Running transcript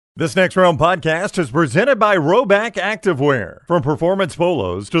This Next Round podcast is presented by Rhoback Activewear. From performance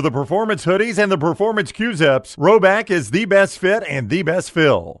polos to the performance hoodies and the performance Q-Zips, Rhoback is the best fit and the best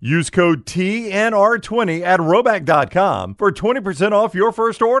fill. Use code TNR20 at Rhoback.com for 20% off your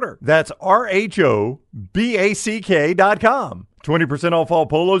first order. That's RHOBACK.com. 20% off all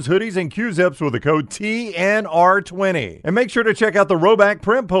polos, hoodies, and Q-Zips with the code TNR20. And make sure to check out the Rhoback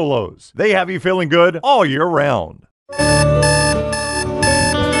print polos. They have you feeling good all year round.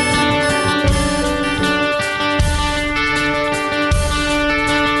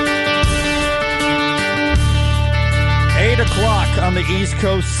 8 o'clock on the East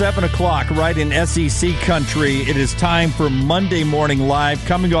Coast, 7 o'clock right in SEC country. It is time for Monday Morning Live,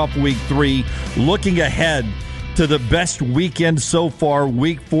 coming off Week 3, looking ahead to the best weekend so far,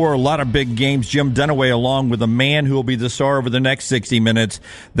 Week 4, a lot of big games. Jim Dunaway along with a man who will be the star over the next 60 minutes.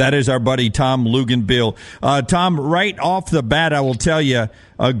 That is our buddy Tom Luginbill. Tom, right off the bat, I will tell you,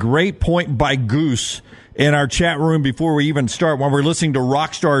 a great point by Goose in our chat room before we even start. When we're listening to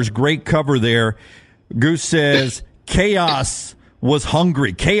Rockstar's great cover there, Goose says, Chaos was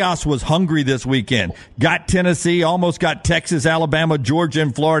hungry. Chaos was hungry this weekend. Got Tennessee, almost got Texas, Alabama, Georgia,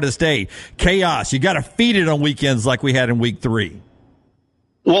 and Florida State. Chaos. You got to feed it on weekends like we had in Week 3.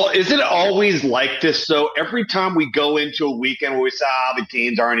 Well, isn't it always like this, though? Every time we go into a weekend where we say, the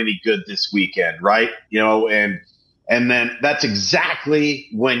teams aren't any good this weekend, right? You know, and then that's exactly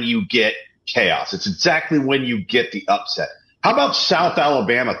when you get chaos. It's exactly when you get the upset. How about South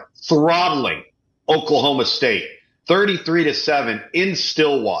Alabama throttling Oklahoma State 33-7 in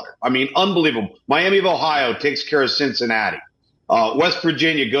Stillwater? I mean, unbelievable. Miami of Ohio takes care of Cincinnati. West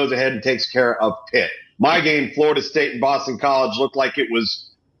Virginia goes ahead and takes care of Pitt. My game, Florida State and Boston College, looked like it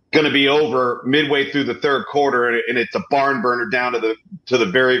was going to be over midway through the third quarter, and it's a barn burner down to the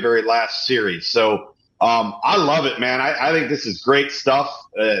very, very last series. So I love it, man. I think this is great stuff.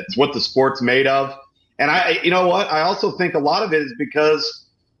 It's what the sport's made of. And you know what? I also think a lot of it is because,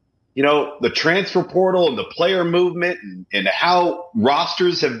 you know, the transfer portal and the player movement and how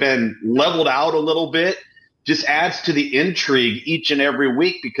rosters have been leveled out a little bit just adds to the intrigue each and every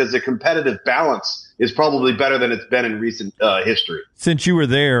week because the competitive balance is probably better than it's been in recent history. Since you were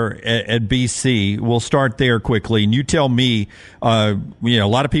there at BC, we'll start there quickly. And you tell me, a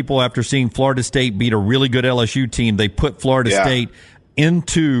lot of people after seeing Florida State beat a really good LSU team, they put Florida State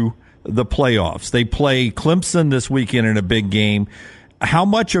into the playoffs. They play Clemson this weekend in a big game. How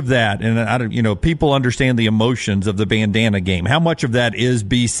much of that, and people understand the emotions of the bandana game, how much of that is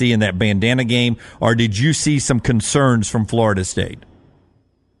BC in that bandana game, or did you see some concerns from Florida State?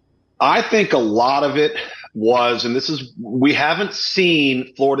 I think a lot of it was, and we haven't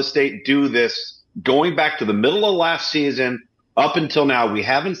seen Florida State do this going back to the middle of last season up until now. We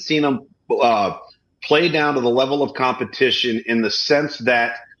haven't seen them play down to the level of competition in the sense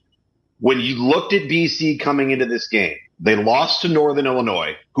that when you looked at BC coming into this game, they lost to Northern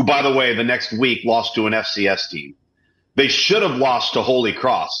Illinois, who, by the way, the next week lost to an FCS team. They should have lost to Holy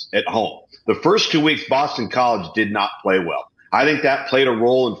Cross at home. The first 2 weeks, Boston College did not play well. I think that played a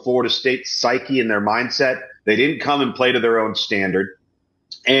role in Florida State's psyche and their mindset. They didn't come and play to their own standard,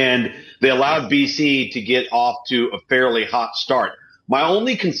 and they allowed BC to get off to a fairly hot start. My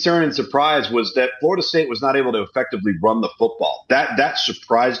only concern and surprise was that Florida State was not able to effectively run the football. That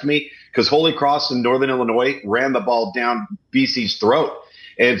surprised me because Holy Cross and Northern Illinois ran the ball down BC's throat.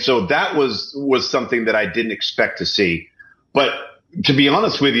 And so that was something that I didn't expect to see. But to be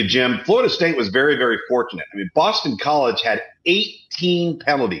honest with you, Jim, Florida State was very, very fortunate. I mean, Boston College had 18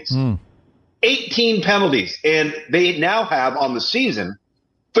 penalties. 18 penalties. And they now have on the season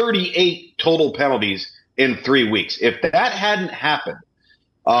 38 total penalties in 3 weeks. If that hadn't happened,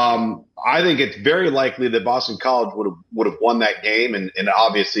 I think it's very likely that Boston College would have won that game and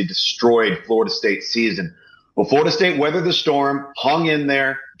obviously destroyed Florida State's season. Well, Florida State weathered the storm, hung in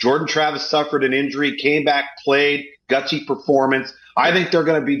there. Jordan Travis suffered an injury, came back, played, gutsy performance. I think they're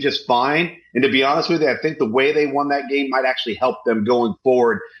going to be just fine. And to be honest with you, I think the way they won that game might actually help them going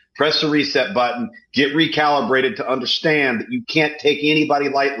forward. Press the reset button, get recalibrated to understand that you can't take anybody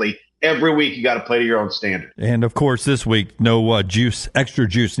lightly. Every week you got to play to your own standard. And, of course, this week, no extra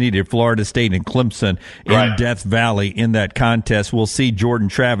juice needed. Florida State and Clemson in Death Valley in that contest. We'll see Jordan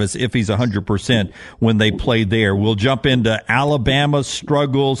Travis, if he's 100%, when they play there. We'll jump into Alabama's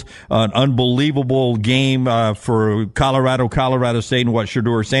struggles, an unbelievable game for Colorado State and what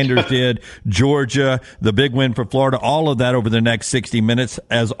Shedeur Sanders did, Georgia, the big win for Florida, all of that over the next 60 minutes.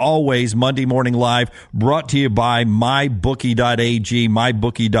 As always, Monday Morning Live, brought to you by MyBookie.ag,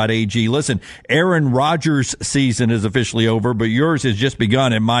 MyBookie.ag. MyBookie.ag. Listen, Aaron Rodgers' season is officially over, but yours has just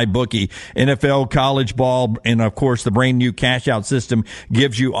begun at MyBookie. NFL, college ball, and of course the brand new cash out system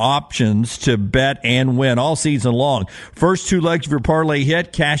gives you options to bet and win all season long. First two legs of your parlay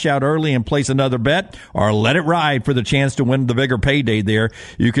hit, cash out early and place another bet, or let it ride for the chance to win the bigger payday there.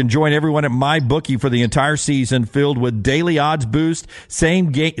 You can join everyone at MyBookie for the entire season, filled with daily odds boost,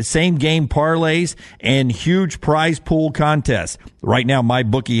 same game parlays, and huge prize pool contests. Right now,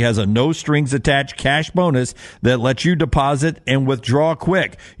 MyBookie has a no strings attached cash bonus that lets you deposit and withdraw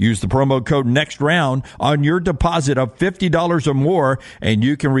quick. Use the promo code NEXTROUND on your deposit of $50 or more, and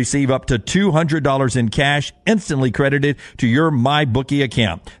you can receive up to $200 in cash instantly credited to your MyBookie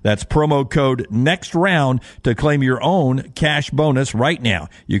account. That's promo code NEXTROUND to claim your own cash bonus right now.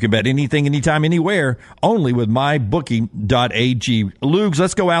 You can bet anything, anytime, anywhere, only with MyBookie.ag. Lugs,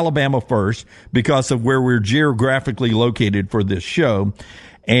 let's go Alabama first because of where we're geographically located for this show.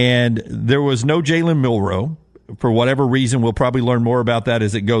 And there was no Jalen Milroe. For whatever reason, we'll probably learn more about that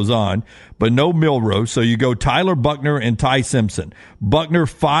as it goes on. But no Milroe, so you go Tyler Buchner and Ty Simpson. Buchner,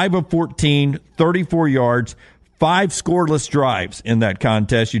 5 of 14, 34 yards, 5 scoreless drives in that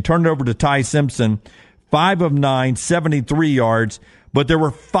contest. You turn it over to Ty Simpson, 5 of 9, 73 yards. But there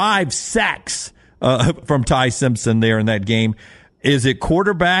were 5 sacks from Ty Simpson there in that game. Is it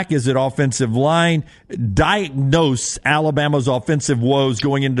quarterback? Is it offensive line? Diagnose Alabama's offensive woes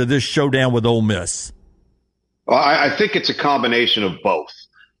going into this showdown with Ole Miss. Well, I think it's a combination of both.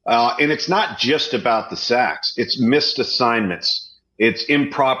 And it's not just about the sacks. It's missed assignments. It's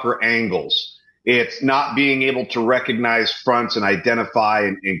improper angles. It's not being able to recognize fronts and identify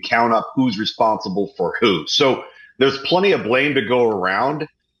and count up who's responsible for who. So there's plenty of blame to go around.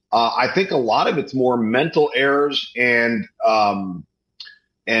 I think a lot of it's more mental errors and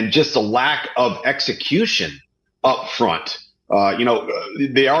just a lack of execution up front.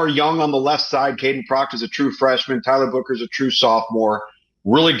 They are young on the left side. Caden Proctor's a true freshman. Tyler Booker's a true sophomore.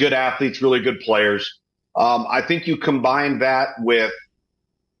 Really good athletes, really good players. I think you combine that with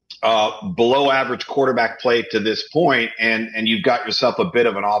below average quarterback play to this point, and you've got yourself a bit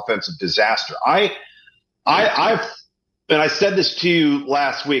of an offensive disaster. And I said this to you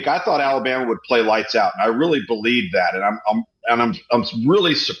last week. I thought Alabama would play lights out, and I really believed that. And I'm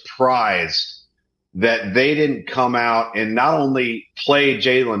really surprised that they didn't come out and not only play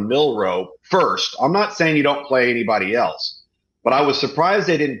Jalen Milroe first. I'm not saying you don't play anybody else, but I was surprised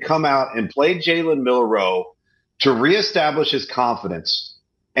they didn't come out and play Jalen Milroe to reestablish his confidence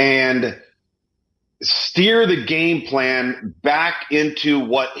and steer the game plan back into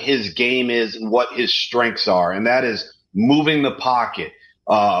what his game is and what his strengths are, and that is moving the pocket,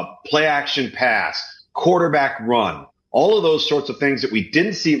 play action pass, quarterback run, all of those sorts of things that we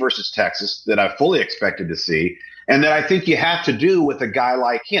didn't see versus Texas that I fully expected to see, and that I think you have to do with a guy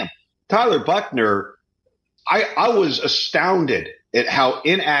like him. Tyler Buchner, I was astounded at how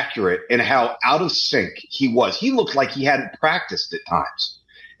inaccurate and how out of sync he was. He looked like he hadn't practiced at times.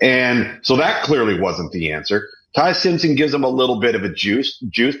 And so that clearly wasn't the answer. Ty Simpson gives him a little bit of a juice,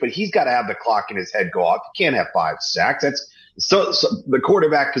 but he's got to have the clock in his head go off. You can't have 5 sacks. So the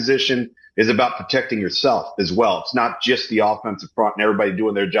quarterback position is about protecting yourself as well. It's not just the offensive front and everybody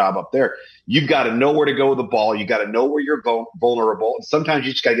doing their job up there. You've got to know where to go with the ball. You got to know where you're vulnerable. And sometimes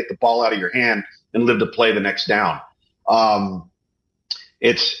you just got to get the ball out of your hand and live to play the next down.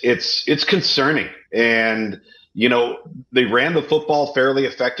 It's concerning. And they ran the football fairly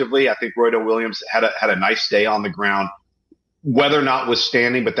effectively. I think Roydell Williams had a nice day on the ground, weather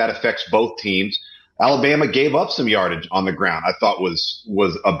notwithstanding, but that affects both teams. Alabama gave up some yardage on the ground, I thought was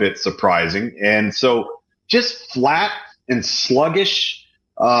a bit surprising. And so just flat and sluggish.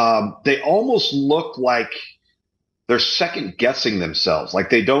 They almost look like they're second guessing themselves.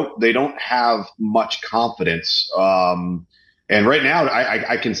 Like they don't have much confidence. And right now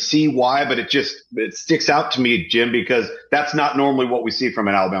I can see why, but it sticks out to me, Jim, because that's not normally what we see from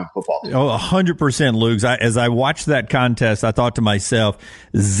an Alabama football team. 100%, Luke. As I watched that contest, I thought to myself,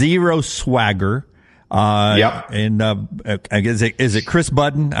 zero swagger. Yep. And is it Chris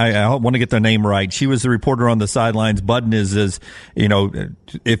Budden? I want to get the name right. She was the reporter on the sidelines. Budden is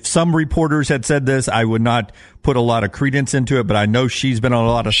if some reporters had said this, I would not put a lot of credence into it, but I know she's been on a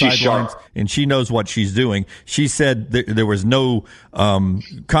lot of sidelines and she knows what she's doing. She said there was no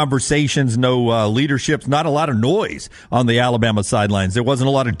conversations, no leadership, not a lot of noise on the Alabama sidelines. There wasn't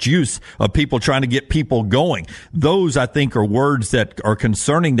a lot of juice of people trying to get people going. Those, I think, are words that are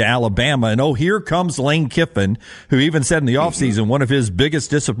concerning to Alabama. And here comes Lane Kiffin, who even said in the offseason one of his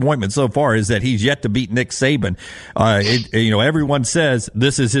biggest disappointments so far is that he's yet to beat Nick Saban. Everyone says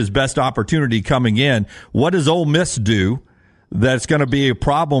this is his best opportunity coming in. What does Ole Miss do that's going to be a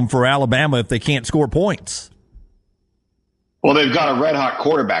problem for Alabama if they can't score points. Well, they've got a red-hot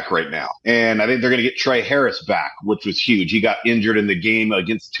quarterback right now, and I think they're going to get Trey Harris back, which was huge. He got injured in the game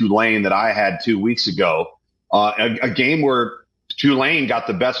against Tulane that I had 2 weeks ago, a game where Tulane got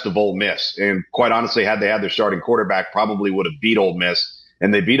the best of Ole Miss, and quite honestly, had they had their starting quarterback, probably would have beat Ole Miss,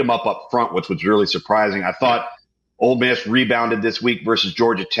 and they beat them up front, which was really surprising. I thought Ole Miss rebounded this week versus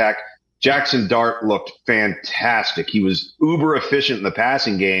Georgia Tech. Jackson Dart looked fantastic. He was uber efficient in the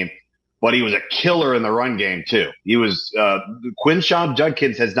passing game, but he was a killer in the run game too. He was Quinshon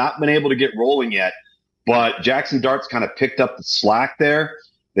Judkins has not been able to get rolling yet, but Jackson Dart's kind of picked up the slack there.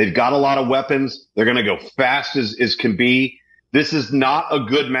 They've got a lot of weapons. They're going to go fast as can be. This is not a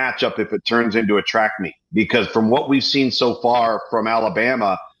good matchup if it turns into a track meet, because from what we've seen so far from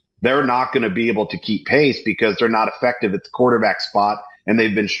Alabama, they're not going to be able to keep pace because they're not effective at the quarterback spot, and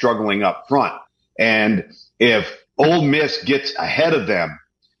they've been struggling up front. And if Ole Miss gets ahead of them,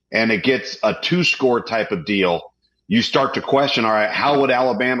 and it gets a 2-score type of deal, you start to question, all right, how would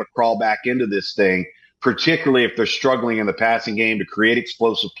Alabama crawl back into this thing, particularly if they're struggling in the passing game to create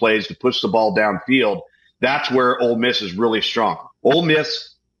explosive plays, to push the ball downfield? That's where Ole Miss is really strong. Ole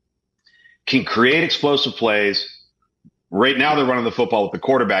Miss can create explosive plays. Right now they're running the football with the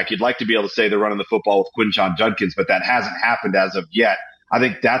quarterback. You'd like to be able to say they're running the football with Quinshon Judkins, but that hasn't happened as of yet. I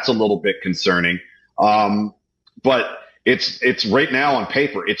think that's a little bit concerning. But it's right now on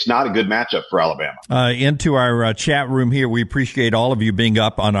paper, it's not a good matchup for Alabama. Into our chat room here, we appreciate all of you being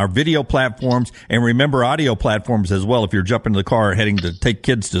up on our video platforms, and remember audio platforms as well. If you're jumping in the car heading to take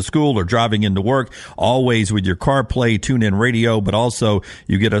kids to school or driving into work, always with your CarPlay, TuneIn Radio, but also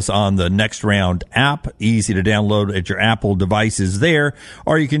you get us on the Next Round app, easy to download at your Apple devices there,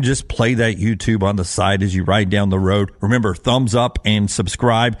 or you can just play that YouTube on the side as you ride down the road. Remember, thumbs up and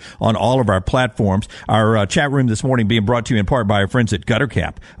subscribe on all of our platforms. Our chat room this morning being brought to you in part by our friends at Gutter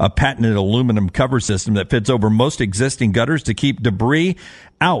Cap, a patented aluminum cover system that fits over most existing gutters to keep debris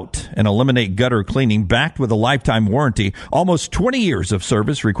out and eliminate gutter cleaning, backed with a lifetime warranty. Almost 20 years of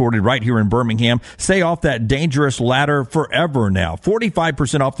service recorded right here in Birmingham. Stay off that dangerous ladder forever now.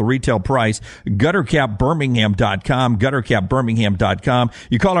 45% off the retail price. GutterCapBirmingham.com. GutterCapBirmingham.com.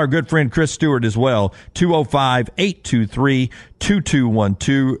 You call our good friend Chris Stewart as well. 205-823-2212.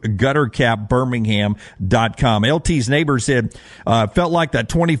 GutterCapBirmingham.com. LT's neighbor said, felt like that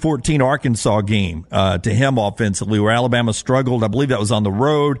 2014 Arkansas game to him offensively, where Alabama struggled. I believe that was on the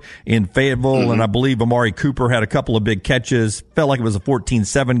road in Fayetteville, and I believe Amari Cooper had a couple of big catches. Felt like it was a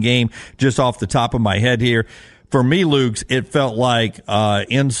 14-7 game, just off the top of my head here. For me, Lukes, it felt like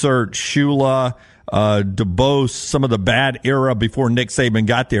insert Shula, DeBose, some of the bad era before Nick Saban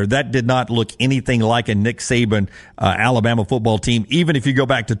got there. That did not look anything like a Nick Saban Alabama football team, even if you go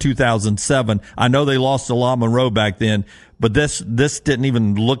back to 2007. I know they lost to La Monroe back then, but this didn't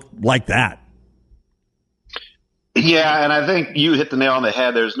even look like that. Yeah, and I think you hit the nail on the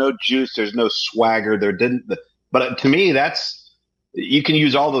head. There's no juice, there's no swagger. But to me, you can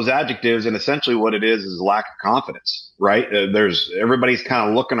use all those adjectives, and essentially what it is lack of confidence, right? Everybody's kind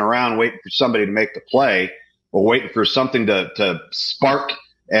of looking around, waiting for somebody to make the play, or waiting for something to spark,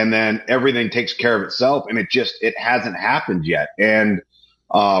 and then everything takes care of itself, and it hasn't happened yet. And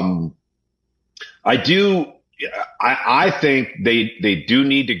I think they do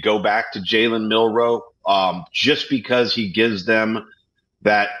need to go back to Jalen Milroe. Just because he gives them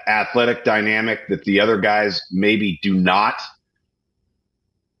that athletic dynamic that the other guys maybe do not.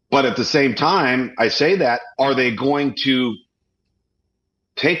 But at the same time, I say that, are they going to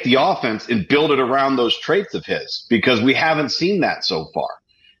take the offense and build it around those traits of his? Because we haven't seen that so far.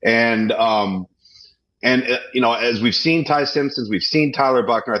 And as we've seen Ty Simpson, we've seen Tyler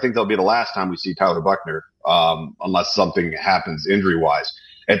Buchner. I think that'll be the last time we see Tyler Buchner, unless something happens injury-wise.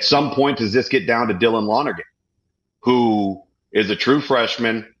 At some point, does this get down to Dylan Lonergan, who is a true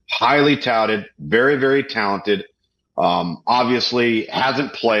freshman, highly touted, very, very talented, obviously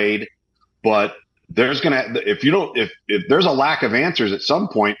hasn't played, but if there's a lack of answers at some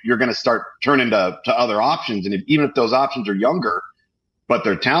point, you're going to start turning to other options. And even if those options are younger, but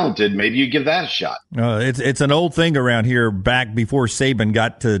they're talented, maybe you give that a shot. It's an old thing around here. Back before Saban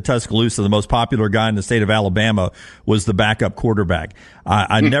got to Tuscaloosa, the most popular guy in the state of Alabama was the backup quarterback.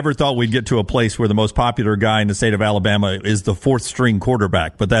 I never thought we'd get to a place where the most popular guy in the state of Alabama is the fourth string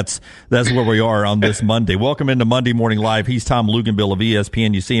quarterback, but that's where we are on this Monday. Welcome into Monday Morning Live. He's Tom Luganbill of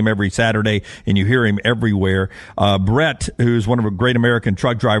ESPN. You see him every Saturday and you hear him everywhere. Brett, who's one of the great American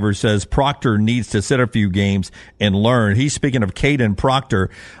truck drivers, says Proctor needs to sit a few games and learn. He's speaking of Caden Proctor. Proctor,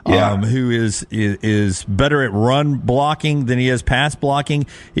 who is better at run blocking than he is pass blocking.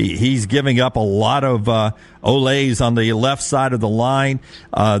 He's giving up a lot of olays on the left side of the line.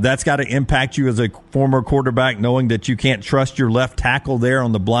 That's got to impact you as a former quarterback, knowing that you can't trust your left tackle there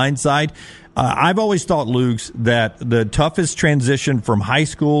on the blind side. I've always thought, Luke's, that the toughest transition from high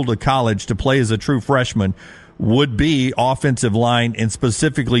school to college to play as a true freshman would be offensive line and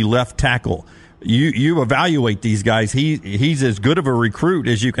specifically left tackle. You evaluate these guys. He's as good of a recruit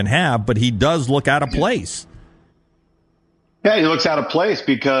as you can have, but he does look out of place. Yeah, he looks out of place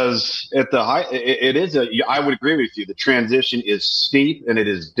because at the high, I would agree with you. The transition is steep and it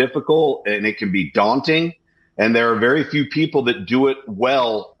is difficult and it can be daunting. And there are very few people that do it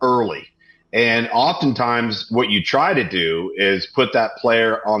well early. And oftentimes what you try to do is put that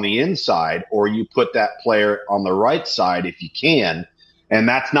player on the inside, or you put that player on the right side if you can. And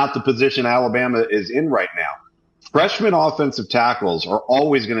that's not the position Alabama is in right now. Freshman offensive tackles are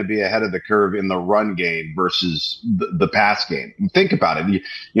always going to be ahead of the curve in the run game versus the pass game. And think about it.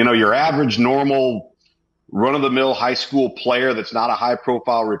 You know, your average normal run-of-the-mill high school player that's not a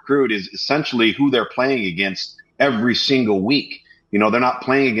high-profile recruit is essentially who they're playing against every single week. You know, they're not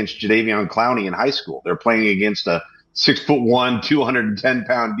playing against Jadeveon Clowney in high school. They're playing against a 6'1",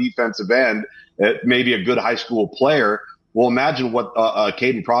 210-pound defensive end, maybe a good high school player. Well, imagine what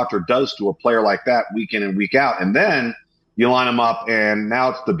Caden Proctor does to a player like that week in and week out. And then you line them up, and now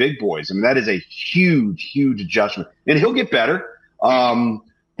it's the big boys. I mean, that is a huge, huge adjustment. And he'll get better.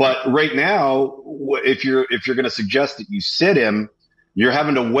 But right now, if you're going to suggest that you sit him, you're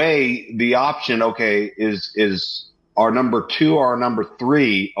having to weigh the option, okay, is our number 2 or our number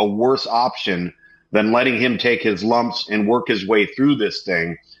 3 a worse option than letting him take his lumps and work his way through this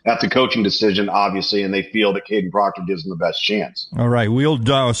thing? That's a coaching decision, obviously, and they feel that Caden Proctor gives them the best chance. All right,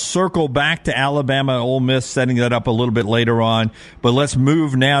 we'll circle back to Alabama and Ole Miss, setting that up a little bit later on. But let's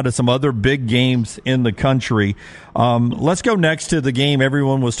move now to some other big games in the country. Let's go next to the game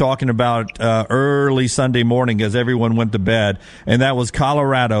everyone was talking about early Sunday morning as everyone went to bed, and that was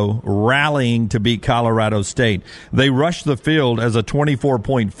Colorado rallying to beat Colorado State. They rushed the field as a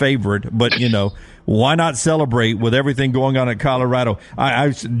 24-point favorite, but, you know, why not celebrate with everything going on at Colorado? I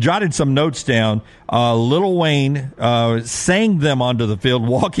jotted some notes down. Lil Wayne sang them onto the field,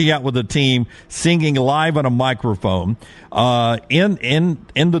 walking out with the team, singing live on a microphone. There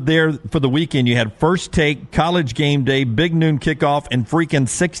for the weekend, you had First Take, College Game Day, Big Noon Kickoff, and freaking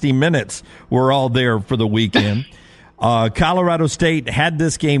 60 Minutes were all there for the weekend. Colorado State had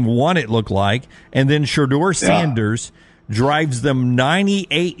this game won, it looked like, and then Shedeur Sanders drives them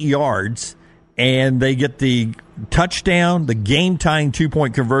 98 yards, and they get the touchdown, the game-tying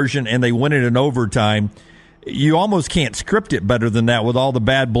 2-point conversion, and they win it in overtime. You almost can't script it better than that with all the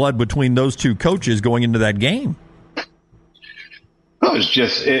bad blood between those two coaches going into that game.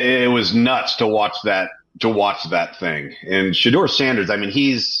 It was nuts to watch that thing. And Shedeur Sanders, I mean,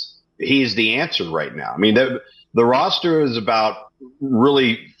 he's the answer right now. I mean, the roster is about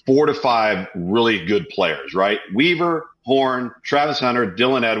really 4 to 5 really good players, right? Weaver, Horn, Travis Hunter,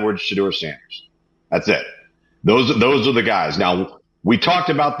 Dylan Edwards, Shedeur Sanders. That's it. Those are the guys. Now, we talked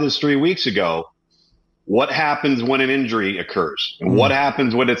about this 3 weeks ago. What happens when an injury occurs? And what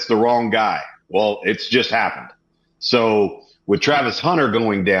happens when it's the wrong guy? Well, it's just happened. So with Travis Hunter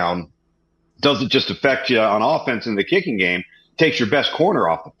going down, doesn't just affect you on offense in the kicking game, takes your best corner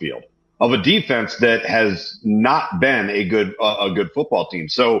off the field of a defense that has not been a good football team.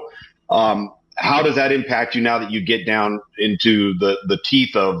 So how does that impact you now that you get down into the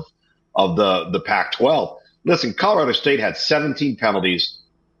teeth of the Pac-12? Listen, Colorado State had 17 penalties,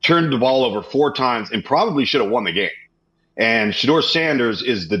 turned the ball over 4 times, and probably should have won the game. And Shedeur Sanders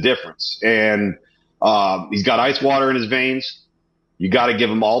is the difference. And he's got ice water in his veins. You got to give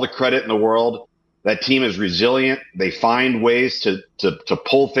him all the credit in the world. That team is resilient. They find ways to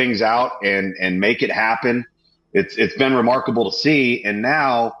pull things out and make it happen. It's been remarkable to see. And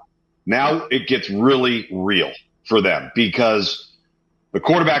now it gets really real for them, because the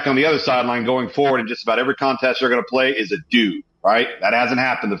quarterback on the other sideline going forward in just about every contest they're going to play is a dude, right? That hasn't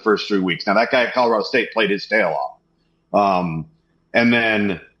happened the first 3 weeks. Now, that guy at Colorado State played his tail off. And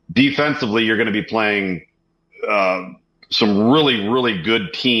then defensively, you're going to be playing some really, really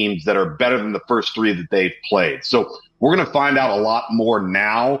good teams that are better than the first 3 that they've played. So we're going to find out a lot more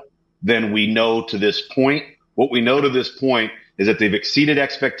now than we know to this point. What we know to this point is that they've exceeded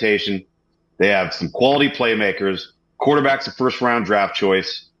expectation. They have some quality playmakers. Quarterback's a first-round draft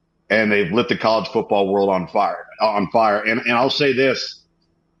choice, and they've lit the college football world on fire. And I'll say this.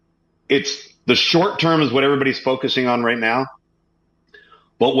 It's the short term is what everybody's focusing on right now.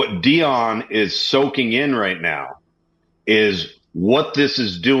 But what Deion is soaking in right now is what this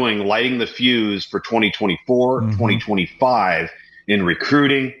is doing, lighting the fuse for 2024, 2025 in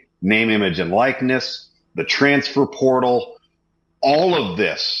recruiting, name, image, and likeness, the transfer portal, all of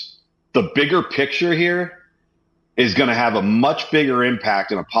this, the bigger picture here is going to have a much bigger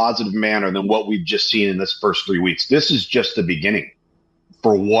impact in a positive manner than what we've just seen in this first 3 weeks. This is just the beginning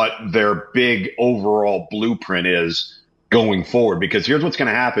for what their big overall blueprint is going forward. Because here's what's going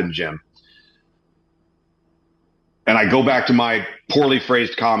to happen, Jim. And I go back to my poorly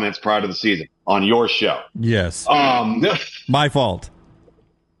phrased comments prior to the season on your show. Yes. My fault.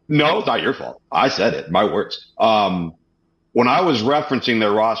 No, it's not your fault. I said it. My words. When I was referencing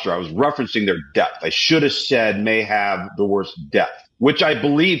their roster, I was referencing their depth. I should have said may have the worst depth, which I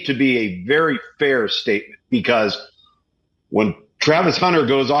believe to be a very fair statement, because when Travis Hunter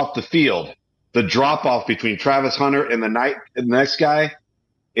goes off the field, the drop off between Travis Hunter and the next guy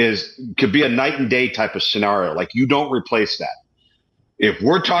could be a night and day type of scenario. Like, you don't replace that. If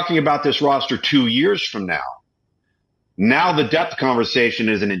we're talking about this roster 2 years from now the depth conversation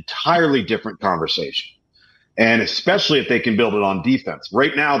is an entirely different conversation. And especially if they can build it on defense.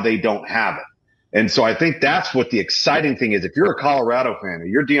 Right now, they don't have it. And so I think that's what the exciting thing is. If you're a Colorado fan or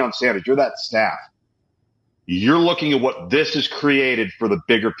you're Deion Sanders, you're that staff, you're looking at what this has created for the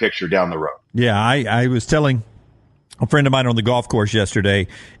bigger picture down the road. Yeah, I was telling a friend of mine on the golf course yesterday,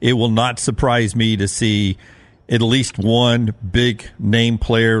 it will not surprise me to see at least one big name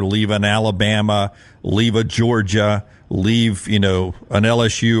player leave an Alabama, leave a Georgia, leave, an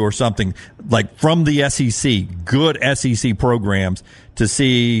LSU or something, like from the SEC, good SEC programs, to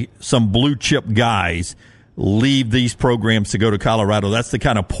see some blue chip guys leave these programs to go to Colorado. That's the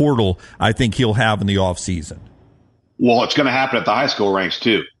kind of portal I think he'll have in the offseason. Well, it's going to happen at the high school ranks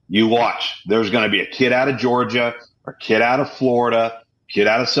too. You watch. There's going to be a kid out of Georgia, a kid out of Florida, kid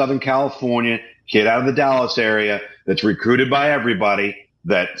out of Southern California, kid out of the Dallas area that's recruited by everybody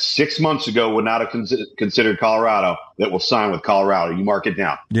that 6 months ago would not have considered Colorado, that will sign with Colorado. You mark it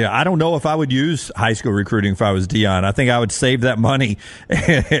down. Yeah, I don't know if I would use high school recruiting if I was Deion. I think I would save that money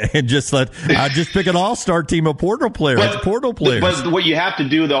and just pick an all-star team of portal players. But what you have to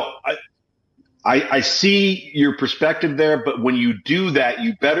do, though, I see your perspective there, but when you do that,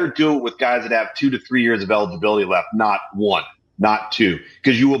 you better do it with guys that have 2 to 3 years of eligibility left, not 1, not 2,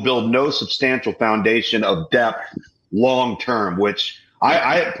 because you will build no substantial foundation of depth long term, which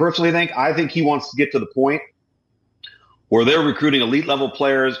I personally think he wants to get to the point where they're recruiting elite level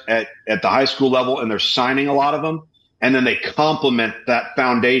players at the high school level, and they're signing a lot of them, and then they complement that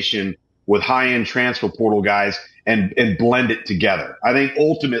foundation with high-end transfer portal guys and blend it together. I think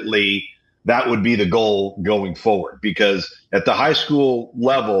ultimately that would be the goal going forward, because at the high school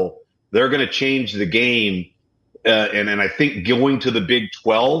level, they're going to change the game. And I think going to the Big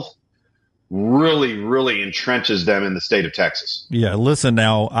 12 really, really entrenches them in the state of Texas. Yeah, listen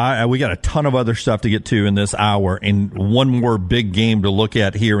now, we got a ton of other stuff to get to in this hour, and one more big game to look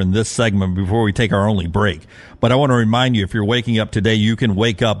at here in this segment before we take our only break. But I want to remind you, if you're waking up today, you can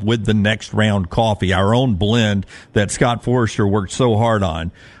wake up with the Next Round coffee, our own blend that Scott Forrester worked so hard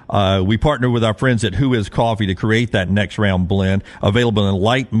on. We partnered with our friends at Who Is Coffee to create that Next Round blend, available in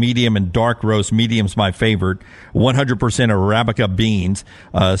light, medium, and dark roast. Medium's my favorite. 100% Arabica beans,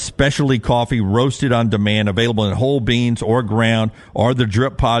 specialty coffee roasted on demand, available in whole beans or ground, or the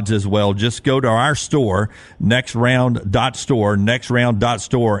drip pods as well. Just go to our store,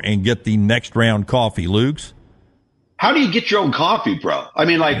 nextround.store, and get the Next Round coffee. Luke's? How do you get your own coffee, bro? I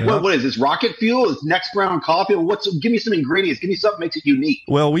mean, like, what is this? Rocket fuel? Is Next Round coffee? Give me some ingredients. Give me something that makes it unique.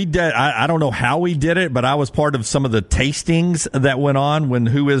 Well, we did. I don't know how we did it, but I was part of some of the tastings that went on when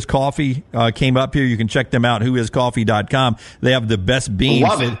Who Is Coffee came up here. You can check them out, whoiscoffee.com. They have the best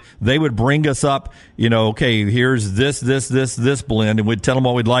beans. They would bring us up, okay, here's this blend, and we'd tell them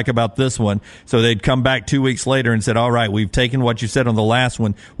what we'd like about this one. So they'd come back 2 weeks later and said, all right, we've taken what you said on the last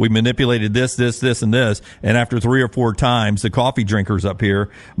one. We manipulated this, and this. And after 3 or 4 times, the coffee drinkers up here,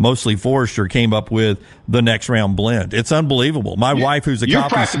 mostly Forrester, came up with the Next Round blend. It's unbelievable. My wife, who's a coffee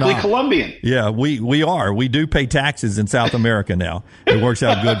snob. You're practically Colombian. Yeah, we are. We do pay taxes in South America now. It works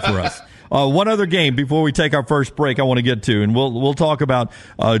out good for us. One other game before we take our first break I want to get to, and we'll talk about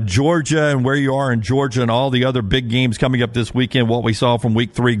Georgia and where you are in Georgia and all the other big games coming up this weekend, what we saw from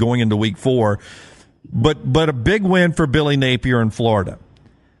week 3 going into week 4. But a big win for Billy Napier in Florida.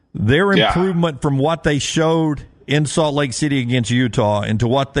 Their improvement from what they showed in Salt Lake City against Utah into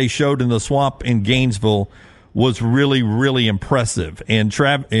what they showed in the Swamp in Gainesville was really, really impressive. And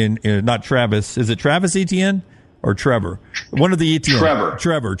not Travis, is it Travis Etienne? or Trevor? One of the Etienne.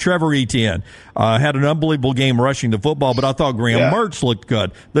 Trevor Etienne had an unbelievable game rushing the football, but I thought Graham Mertz looked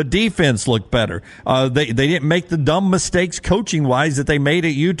good. The defense looked better. They didn't make the dumb mistakes coaching-wise that they made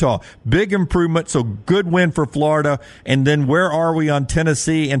at Utah. Big improvement, so good win for Florida. And then where are we on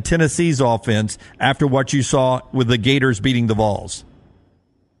Tennessee and Tennessee's offense after what you saw with the Gators beating the Vols?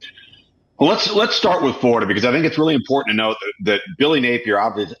 Well, let's start with Florida, because I think it's really important to note that Billy Napier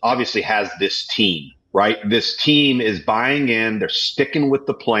obviously has this team, right? This team is buying in. They're sticking with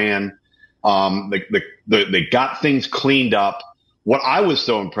the plan. They got things cleaned up. What I was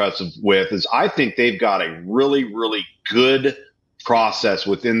so impressive with is I think they've got a really, really good process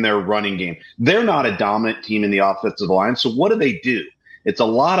within their running game. They're not a dominant team in the offensive line. So what do? It's a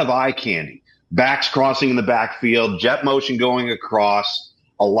lot of eye candy. Backs crossing in the backfield, jet motion going across.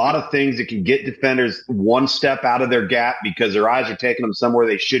 A lot of things that can get defenders one step out of their gap because their eyes are taking them somewhere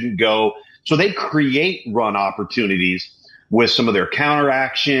they shouldn't go. So they create run opportunities with some of their counter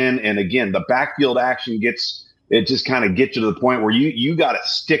action. And again, the backfield action just kind of gets you to the point where you got to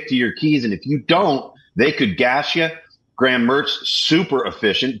stick to your keys. And if you don't, they could gash you. Graham Mertz, super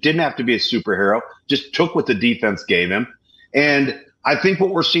efficient, didn't have to be a superhero, just took what the defense gave him. And I think what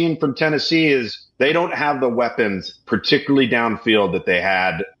we're seeing from Tennessee is they don't have the weapons, particularly downfield, that they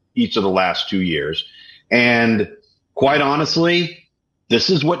had each of the last 2 years. And quite honestly, this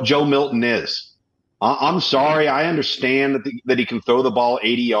is what Joe Milton is. I'm sorry. I understand that he can throw the ball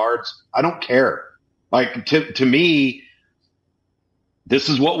 80 yards. I don't care. Like, to me, this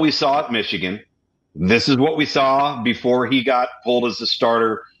is what we saw at Michigan. This is what we saw before he got pulled as the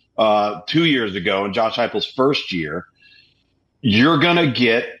starter 2 years ago in Josh Heupel's first year. You're going to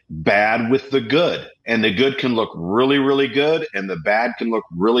get bad with the good, and the good can look really, really good, and the bad can look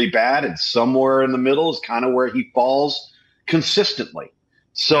really bad, and somewhere in the middle is kind of where he falls consistently.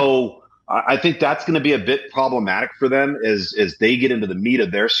 So I think that's going to be a bit problematic for them as they get into the meat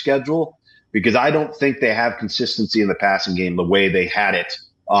of their schedule, because I don't think they have consistency in the passing game the way they had it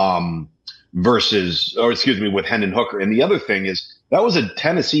with Hendon Hooker. And the other thing is that was a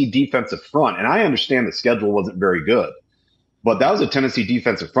Tennessee defensive front, and I understand the schedule wasn't very good. But that was a Tennessee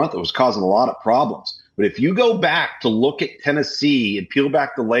defensive front that was causing a lot of problems. But if you go back to look at Tennessee and peel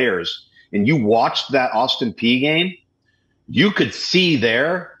back the layers and you watched that Austin Peay game, you could see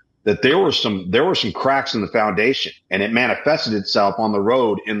there that there were some cracks in the foundation, and it manifested itself on the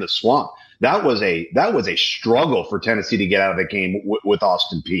road in the swamp. That was a struggle for Tennessee to get out of the game with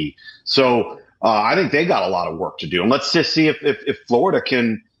Austin Peay. So I think they got a lot of work to do. And let's just see if Florida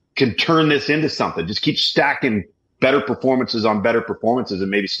can turn this into something. Just keep stacking better performances on better performances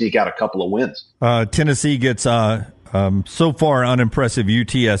and maybe sneak out a couple of wins. Tennessee gets so far unimpressive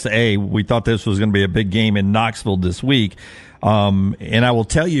UTSA. We thought this was going to be a big game in Knoxville this week. And I will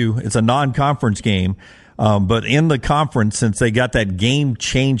tell you, it's a non-conference game. But in the conference, since they got that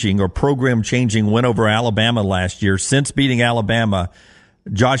game-changing or program-changing win over Alabama last year, since beating Alabama,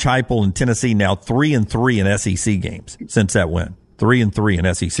 Josh Heupel and Tennessee now 3-3 in SEC games since that win. 3-3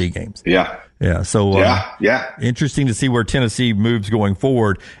 in SEC games. Yeah. So, interesting to see where Tennessee moves going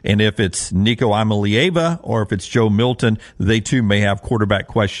forward. And if it's Nico Amalieva or if it's Joe Milton, they too may have quarterback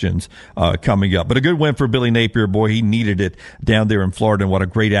questions, coming up. But a good win for Billy Napier. Boy, he needed it down there in Florida, and what a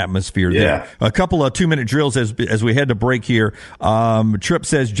great atmosphere there. A couple of 2-minute drills as we head to break here. Tripp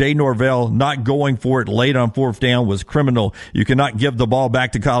says Jay Norvell not going for it late on fourth down was criminal. You cannot give the ball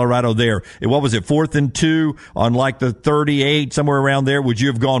back to Colorado there. What was it? 4th and 2 on like the 38, somewhere around there. Would you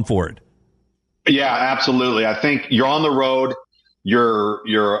have gone for it? Yeah, absolutely. I think you're on the road.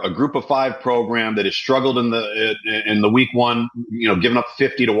 You're a group of 5 program that has struggled in the week one, giving up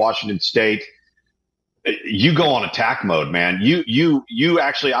 50 to Washington State. You go on attack mode, man. You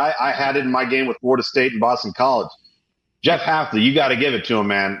actually, I had it in my game with Florida State and Boston College. Jeff Hafley, you got to give it to him,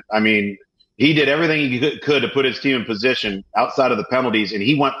 man. I mean, he did everything he could to put his team in position outside of the penalties, and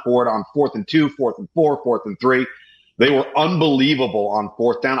he went for it on 4th and 2, 4th and 4, 4th and 3. They were unbelievable on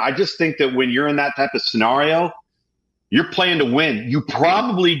 4th down. I just think that when you're in that type of scenario, you're playing to win. You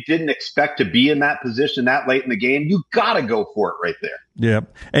probably didn't expect to be in that position that late in the game. You got to go for it right there. Yeah.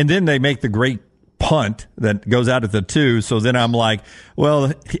 And then they make the great punt that goes out at the 2. So then I'm like,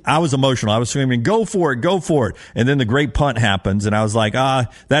 well, I was emotional. I was screaming, go for it. And then the great punt happens. And I was like,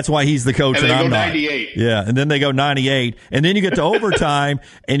 that's why he's the coach. And I'm not. 98. Yeah. And then they go 98. And then you get to overtime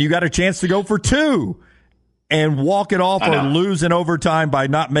and you got a chance to go for 2. and walk it off or lose in overtime by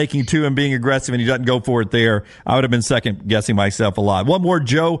not making two and being aggressive, and he doesn't go for it there, I would have been second guessing myself a lot. One more,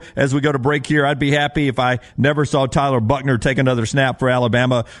 Joe, as we go to break here. I'd be happy if I never saw Tyler Buckner take another snap for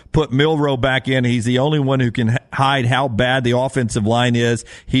Alabama, put Milroe back in. He's the only one who can hide how bad the offensive line is.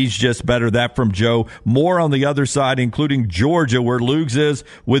 He's just better. That from Joe. More on the other side, including Georgia, where Lugs is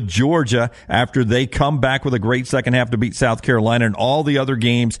with Georgia after they come back with a great second half to beat South Carolina, and all the other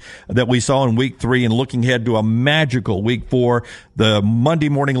games that we saw in week 3, and looking ahead to a magical week 4. The Monday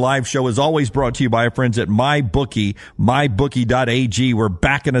Morning Live show is always brought to you by our friends at MyBookie, mybookie.ag. We're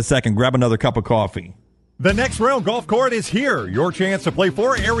back in a second. Grab another cup of coffee. The Next Round Golf Court is here. Your chance to play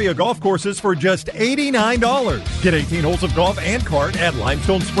 4 area golf courses for just $89. Get 18 holes of golf and cart at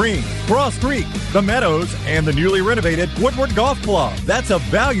Limestone Springs, Cross Creek, The Meadows, and the newly renovated Woodward Golf Club. That's a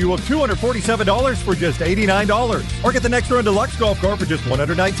value of $247 for just $89. Or get the Next Round Deluxe Golf Cart for just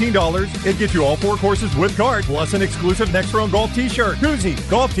 $119. It gets you all 4 courses with cart, plus an exclusive Next Round Golf t-shirt, koozie,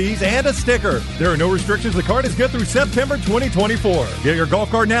 golf tees, and a sticker. There are no restrictions. The cart is good through September 2024. Get your golf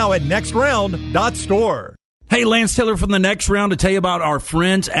cart now at nextround.store. Hey, Lance Taylor from the Next Round to tell you about our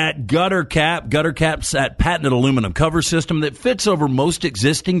friends at Gutter Cap. Gutter Cap's that patented aluminum cover system that fits over most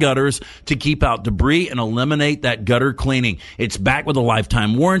existing gutters to keep out debris and eliminate that gutter cleaning. It's backed with a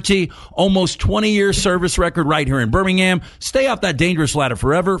lifetime warranty, almost 20-year service record right here in Birmingham. Stay off that dangerous ladder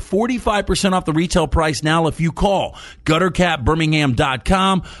forever. 45% off the retail price now if you call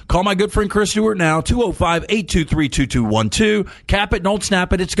guttercapbirmingham.com. Call my good friend Chris Stewart now, 205-823-2212. Cap it, don't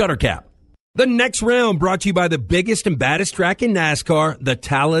snap it. It's Gutter Cap. The Next Round brought to you by the biggest and baddest track in NASCAR, the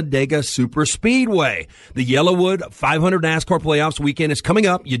Talladega Super Speedway. The Yellowwood 500 NASCAR Playoffs weekend is coming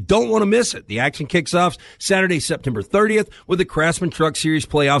up. You don't want to miss it. The action kicks off Saturday, September 30th with the Craftsman Truck Series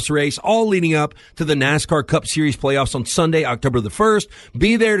Playoffs race, all leading up to the NASCAR Cup Series Playoffs on Sunday, October the 1st.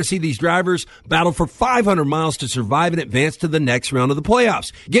 Be there to see these drivers battle for 500 miles to survive and advance to the next round of the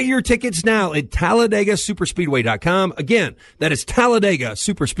playoffs. Get your tickets now at TalladegaSuperspeedway.com. Again, that is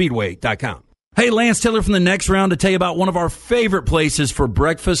TalladegaSuperspeedway.com. Hey, Lance Taylor from the Next Round to tell you about one of our favorite places for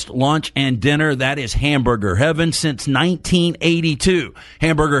breakfast, lunch, and dinner. That is Hamburger Heaven since 1982.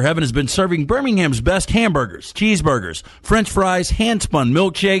 Hamburger Heaven has been serving Birmingham's best hamburgers, cheeseburgers, French fries, hand-spun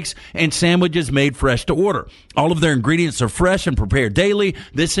milkshakes, and sandwiches made fresh to order. All of their ingredients are fresh and prepared daily.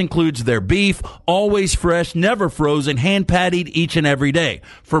 This includes their beef, always fresh, never frozen, hand-pattied each and every day.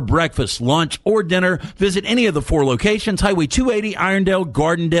 For breakfast, lunch, or dinner, visit any of the 4 locations, Highway 280, Irondale,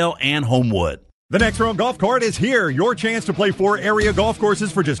 Gardendale, and Homewood. The Next Round Golf Cart is here. Your chance to play 4 area golf courses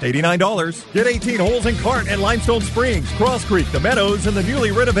for just $89. Get 18 holes in cart at Limestone Springs, Cross Creek, The Meadows, and the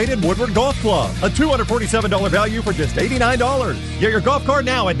newly renovated Woodward Golf Club. A $247 value for just $89. Get your golf cart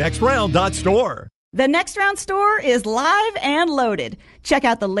now at nextround.store. The Next Round store is live and loaded. Check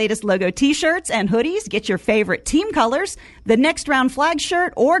out the latest logo t-shirts and hoodies. Get your favorite team colors, the Next Round flag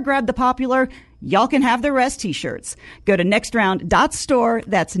shirt, or grab the popular Y'all Can Have the Rest t-shirts. Go to nextround.store.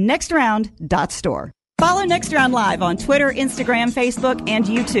 That's nextround.store. Follow Next Round Live on Twitter, Instagram, Facebook, and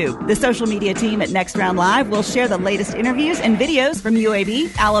YouTube. The social media team at Next Round Live will share the latest interviews and videos from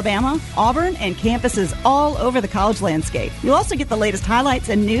UAB, Alabama, Auburn, and campuses all over the college landscape. You'll also get the latest highlights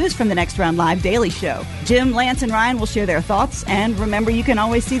and news from the Next Round Live Daily Show. Jim, Lance, and Ryan will share their thoughts. And remember, you can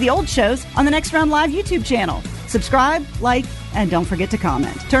always see the old shows on the Next Round Live YouTube channel. Subscribe, like, and don't forget to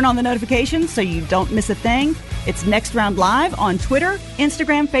comment. Turn on the notifications so you don't miss a thing. It's Next Round Live on Twitter,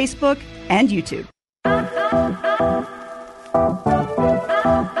 Instagram, Facebook, and YouTube.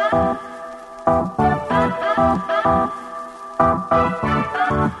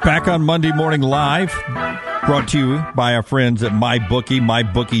 Back on Monday Morning Live, brought to you by our friends at MyBookie,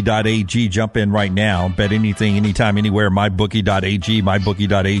 mybookie.ag. Jump in right now. Bet anything, anytime, anywhere. MyBookie.ag,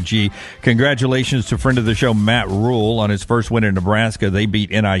 mybookie.ag. Congratulations to friend of the show, Matt Rule, on his first win in Nebraska. They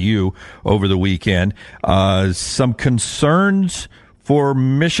beat NIU over the weekend. Some concerns for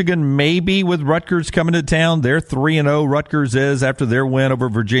Michigan, maybe, with Rutgers coming to town. They're 3-0. Rutgers is after their win over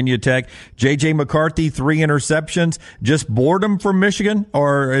Virginia Tech. J.J. McCarthy, 3 interceptions. Just boredom from Michigan,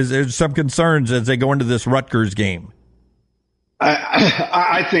 or is there some concerns as they go into this Rutgers game?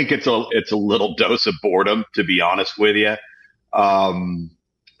 I think it's a little dose of boredom, to be honest with you. I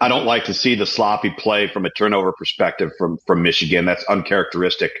don't like to see the sloppy play from a turnover perspective from Michigan. That's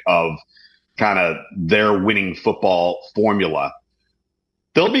uncharacteristic of kind of their winning football formula.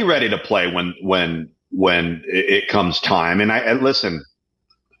 They'll be ready to play when it comes time. And listen,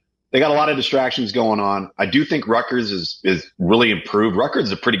 they got a lot of distractions going on. I do think Rutgers is really improved. Rutgers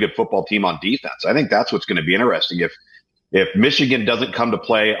is a pretty good football team on defense. I think that's what's going to be interesting. If Michigan doesn't come to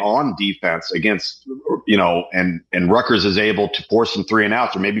play on defense against, and Rutgers is able to force some 3 and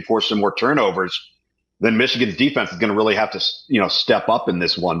outs or maybe force some more turnovers, then Michigan's defense is going to really have to, step up in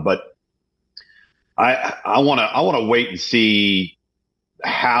this one. But I want to wait and see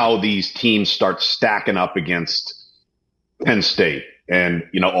how these teams start stacking up against Penn State and,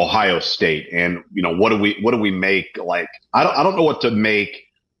 Ohio State. And, what do we make? Like, I don't know what to make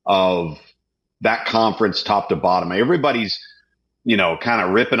of that conference top to bottom. Everybody's, kind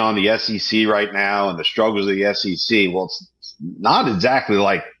of ripping on the SEC right now and the struggles of the SEC. Well, it's not exactly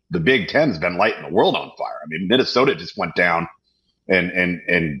like the Big Ten's been lighting the world on fire. I mean, Minnesota just went down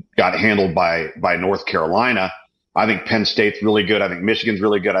and got handled by North Carolina. I think Penn State's really good. I think Michigan's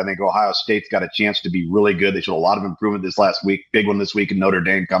really good. I think Ohio State's got a chance to be really good. They showed a lot of improvement this last week. Big one this week in Notre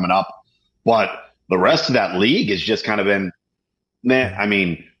Dame coming up. But the rest of that league has just kind of been, I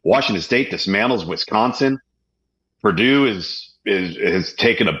mean, Washington State dismantles Wisconsin. Purdue has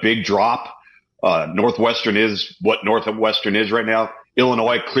taken a big drop. Northwestern is what Northwestern is right now.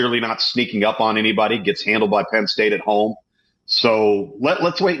 Illinois clearly not sneaking up on anybody, gets handled by Penn State at home. So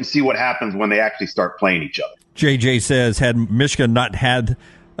let's wait and see what happens when they actually start playing each other. JJ says, had Michigan not had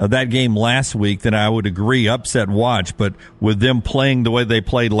that game last week, then I would agree, upset watch. But with them playing the way they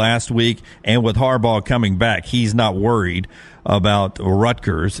played last week and with Harbaugh coming back, he's not worried about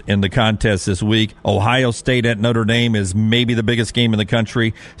Rutgers in the contest this week. Ohio State at Notre Dame is maybe the biggest game in the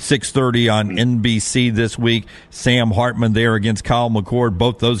country. 6:30 on NBC this week. Sam Hartman there against Kyle McCord.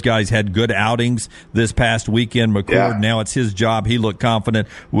 Both those guys had good outings this past weekend. McCord, now it's his job. He looked confident.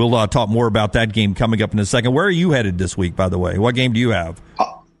 We'll talk more about that game coming up in a second. Where are you headed this week, by the way? What game do you have?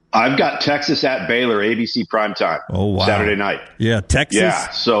 I've got Texas at Baylor, ABC primetime. Oh, wow. Saturday night. Yeah, Texas. Yeah,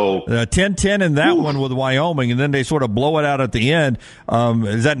 so 10-10 in that one with Wyoming, and then they sort of blow it out at the end.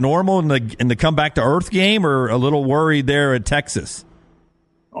 Is that normal in the come back to earth game, or a little worried there at Texas?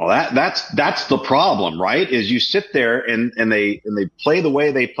 Well, that's the problem, right? Is you sit there and they play the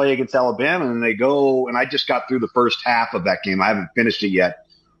way they play against Alabama, and they go. And I just got through the first half of that game. I haven't finished it yet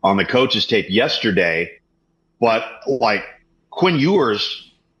on the coach's tape yesterday, but like Quinn Ewers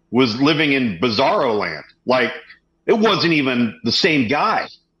was living in bizarro land. Like, it wasn't even the same guy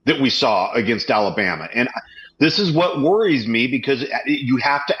that we saw against Alabama. And this is what worries me, because you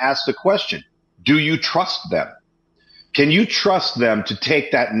have to ask the question, do you trust them? Can you trust them to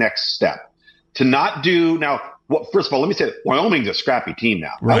take that next step? To not do now, well, first of all, let me say, Wyoming's a scrappy team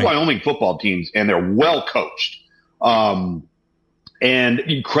now. Right. Wyoming football teams, and they're well coached. And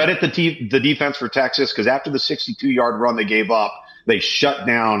you credit the defense for Texas, because after the 62-yard run they gave up, they shut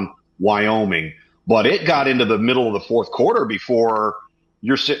down Wyoming. But it got into the middle of the fourth quarter before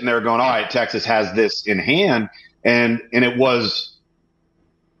you're sitting there going, all right, Texas has this in hand. And it was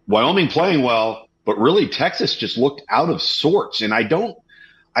Wyoming playing well, but really Texas just looked out of sorts. And I don't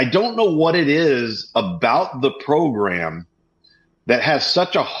know what it is about the program that has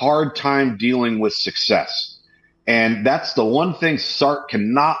such a hard time dealing with success. And that's the one thing. Sark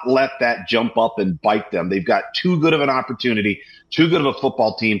cannot let that jump up and bite them. They've got too good of an opportunity, too good of a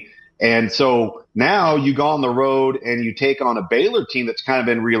football team. And so now you go on the road and you take on a Baylor team that's kind of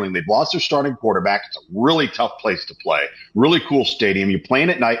been reeling. They've lost their starting quarterback. It's a really tough place to play. Really cool stadium. You're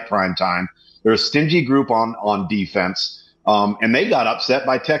playing at night, prime time. They're a stingy group on defense. And they got upset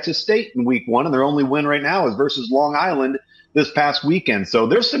by Texas State in week one. And their only win right now is versus Long Island this past weekend. So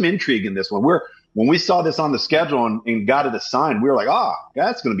there's some intrigue in this one. When we saw this on the schedule and got it assigned, we were like,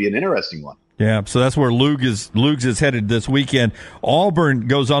 that's going to be an interesting one. Yeah, so that's where Lugs is headed this weekend. Auburn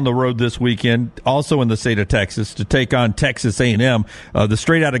goes on the road this weekend, also in the state of Texas, to take on Texas A&M. The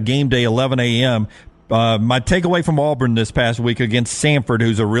straight out of game day, 11 a.m. My takeaway from Auburn this past week against Samford,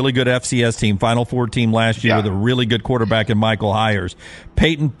 who's a really good FCS team, Final Four team last year with a really good quarterback in Michael Hyers.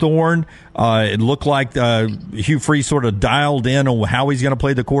 Peyton Thorne, it looked like Hugh Freeze sort of dialed in on how he's going to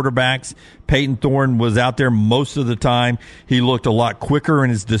play the quarterbacks. Peyton Thorne was out there most of the time. He looked a lot quicker in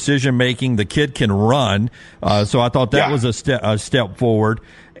his decision-making. The kid can run, so I thought that was a step forward.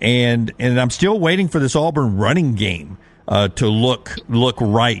 And I'm still waiting for this Auburn running game to look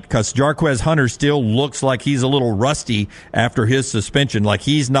right, because Jarquez Hunter still looks like he's a little rusty after his suspension, like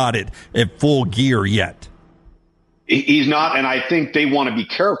he's not at full gear yet. He's not, and I think they want to be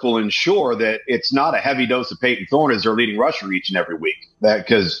careful and ensure that it's not a heavy dose of Peyton Thorne as their leading rusher each and every week,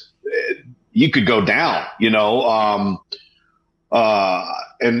 because you could go down, and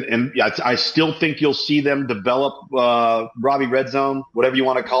I still think you'll see them develop Robbie Red Zone, whatever you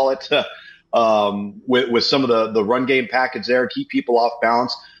want to call it, with some of the run game package there, keep people off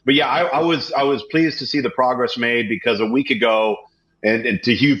balance. But yeah, I was pleased to see the progress made, because a week ago, and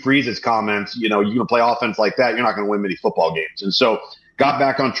to Hugh Freeze's comments, you're going to play offense like that, you're not going to win many football games. And so got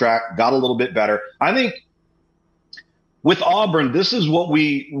back on track, got a little bit better. I think with Auburn, this is what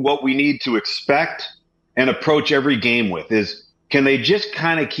we need to expect. and approach every game with is, can they just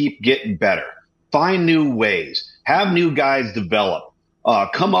kind of keep getting better, find new ways, have new guys develop,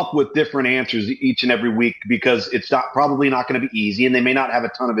 come up with different answers each and every week, because it's probably not going to be easy, and they may not have a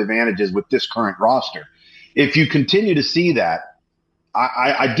ton of advantages with this current roster. If you continue to see that,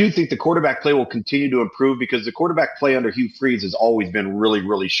 I do think the quarterback play will continue to improve, because the quarterback play under Hugh Freeze has always been really,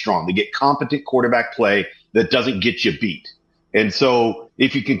 really strong. They get competent quarterback play that doesn't get you beat. And so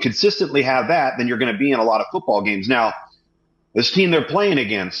if you can consistently have that, then you're going to be in a lot of football games. Now, this team they're playing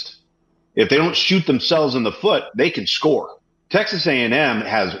against, if they don't shoot themselves in the foot, they can score. Texas A&M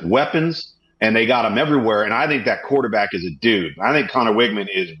has weapons, and they got them everywhere, and I think that quarterback is a dude. I think Connor Wigman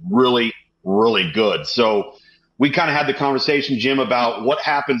is really, really good. So we kind of had the conversation, Jim, about what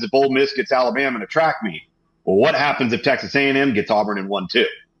happens if Ole Miss gets Alabama in a track meet. Well, what happens if Texas A&M gets Auburn in 1-2?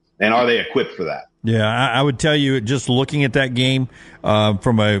 And are they equipped for that? Yeah, I would tell you, just looking at that game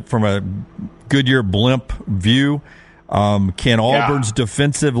from a Goodyear blimp view, can Auburn's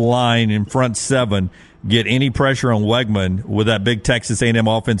defensive line in front seven get any pressure on Wegman with that big Texas A&M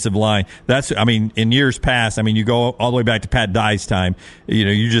offensive line? In years past, you go all the way back to Pat Dye's time,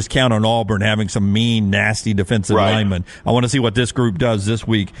 you just count on Auburn having some mean, nasty defensive linemen. I want to see what this group does this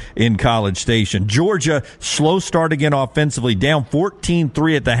week in College Station. Georgia, slow start again offensively, down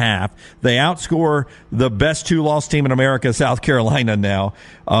 14-3 at the half. They outscore the best two-loss team in America, South Carolina, now,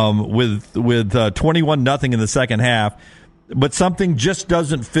 with 21-0 in the second half. But something just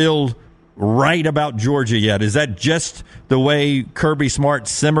doesn't feel right about Georgia yet. Is that just the way Kirby Smart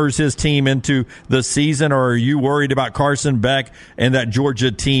simmers his team into the season, or are you worried about Carson Beck and that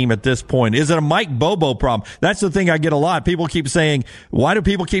Georgia team at this point? Is it a Mike Bobo problem? That's the thing I get a lot. People keep saying, why do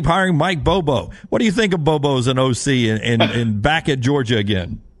people keep hiring Mike Bobo? What do you think of Bobo as an OC and back at Georgia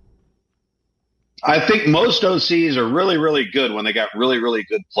again? I think most OCs are really, really good when they got really, really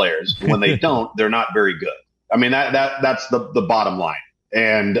good players. When they don't, they're not very good. That's the bottom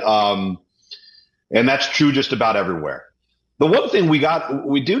line. And that's true just about everywhere. The one thing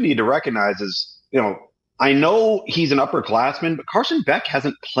we do need to recognize is, I know he's an upperclassman, but Carson Beck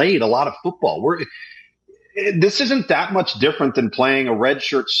hasn't played a lot of football. This isn't that much different than playing a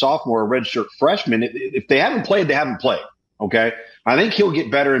redshirt sophomore, a redshirt freshman. If they haven't played, they haven't played. Okay. I think he'll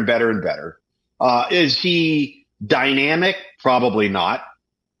get better and better and better. Is he dynamic? Probably not.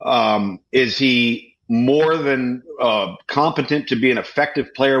 Is he more than competent to be an effective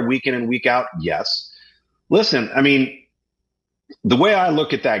player week in and week out? Yes. Listen, the way I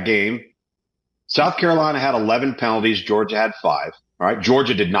look at that game, South Carolina had 11 penalties. Georgia had 5. All right.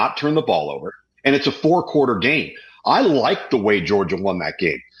 Georgia did not turn the ball over, and it's a 4-quarter game. I like the way Georgia won that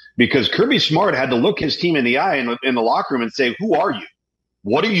game, because Kirby Smart had to look his team in the eye in the locker room and say, who are you?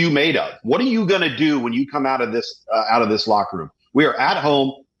 What are you made of? What are you going to do when you come out of this locker room? We are at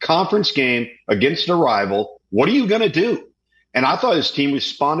home, conference game against a rival. What are you going to do? And I thought his team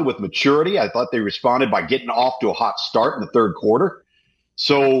responded with maturity. I thought they responded by getting off to a hot start in the third quarter.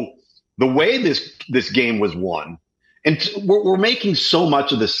 So the way this game was won, and we're making so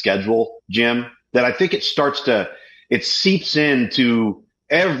much of the schedule, Jim, that I think it seeps into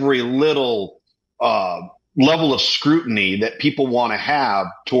every little level of scrutiny that people want to have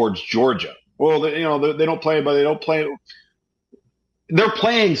towards Georgia. Well, they don't play, but they don't play. They're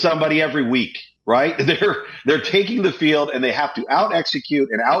playing somebody every week, right? They're taking the field, and they have to out execute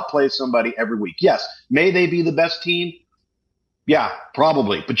and outplay somebody every week. Yes, may they be the best team? Yeah,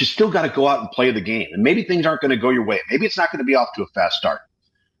 probably. But you still got to go out and play the game. And maybe things aren't going to go your way. Maybe it's not going to be off to a fast start.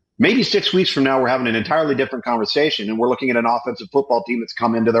 Maybe 6 weeks from now, we're having an entirely different conversation, and we're looking at an offensive football team that's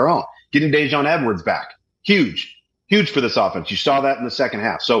come into their own. Getting Dejon Edwards back. Huge for this offense. You saw that in the second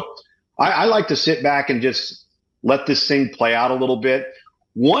half. So I like to sit back and just let this thing play out a little bit.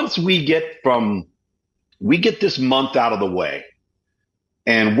 Once we get this month out of the way,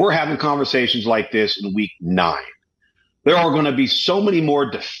 and we're having conversations like this in week 9, there are going to be so many more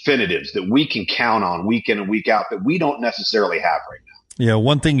definitives that we can count on week in and week out that we don't necessarily have right now. Yeah,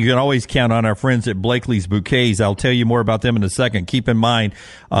 one thing you can always count on, our friends at Blakely's Bouquets. I'll tell you more about them in a second. Keep in mind,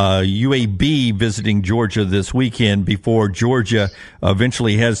 UAB visiting Georgia this weekend before Georgia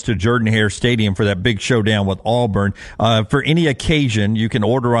eventually heads to Jordan-Hare Stadium for that big showdown with Auburn. For any occasion, you can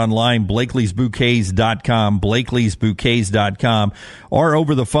order online, Blakely'sBouquets.com, Blakely'sBouquets.com, or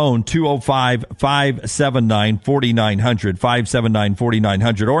over the phone, 205-579-4900,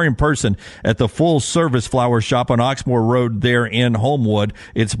 579-4900, or in person at the Full Service Flower Shop on Oxmoor Road there in Homewood.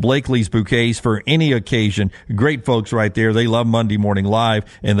 It's Blakely's Bouquets for any occasion. Great folks right there. They love Monday Morning Live,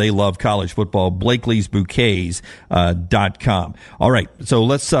 and they love college football. Blakely'sBouquets.com. All right, so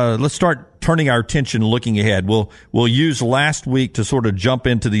let's start turning our attention looking ahead. We'll use last week to sort of jump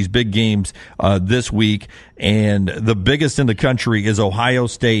into these big games this week. And the biggest in the country is Ohio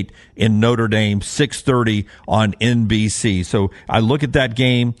State in Notre Dame, 6:30 on NBC. So I look at that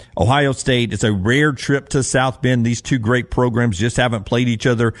game. Ohio State, it's a rare trip to South Bend. These two great programs just haven't played each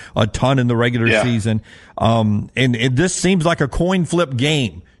other a ton in the regular season. And this seems like a coin flip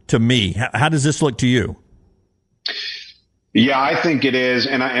game to me. How does this look to you? Yeah, I think it is.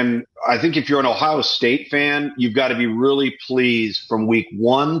 And I think if you're an Ohio State fan, you've got to be really pleased from week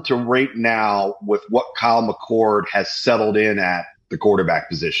 1 to right now with what Kyle McCord has settled in at the quarterback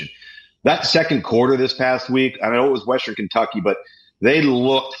position. That second quarter this past week, I know it was Western Kentucky, but they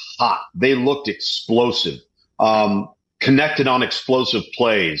looked hot. They looked explosive, connected on explosive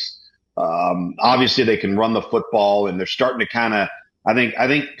plays. Obviously, they can run the football, and they're starting to kind of I think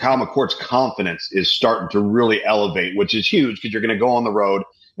Kyle McCord's confidence is starting to really elevate, which is huge because you're going to go on the road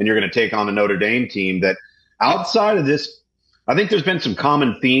and you're going to take on a Notre Dame team that outside of this, I think there's been some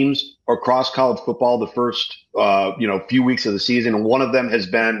common themes across college football the first, few weeks of the season. And one of them has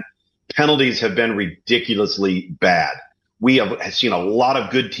been penalties have been ridiculously bad. We have seen a lot of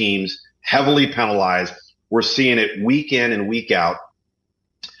good teams heavily penalized. We're seeing it week in and week out.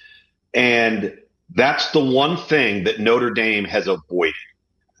 And that's the one thing that Notre Dame has avoided.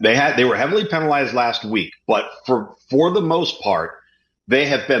 They were heavily penalized last week, but for the most part, they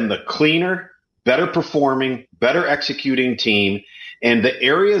have been the cleaner, better performing, better executing team. And the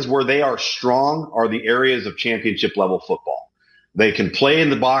areas where they are strong are the areas of championship level football. They can play in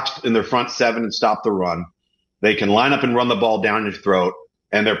the box in their front seven and stop the run. They can line up and run the ball down your throat,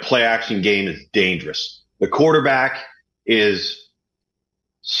 and their play action game is dangerous. The quarterback is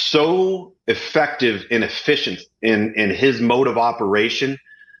so effective and efficient in his mode of operation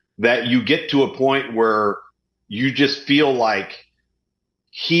that you get to a point where you just feel like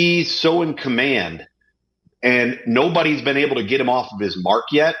he's so in command and nobody's been able to get him off of his mark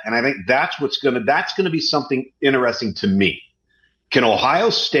yet. And I think that's going to be something interesting to me. Can Ohio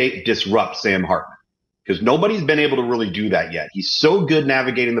State disrupt Sam Hartman? Because nobody's been able to really do that yet. He's so good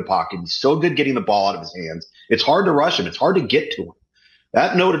navigating the pocket. He's so good getting the ball out of his hands. It's hard to rush him. It's hard to get to him.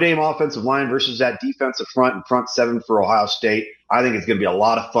 That Notre Dame offensive line versus that defensive front and front seven for Ohio State, I think it's going to be a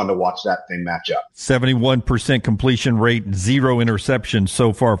lot of fun to watch that thing match up. 71% completion rate, 0 interceptions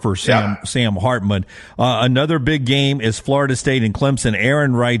so far for Sam Hartman. Another big game is Florida State and Clemson.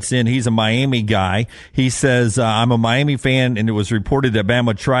 Aaron writes in, he's a Miami guy. He says, I'm a Miami fan, and it was reported that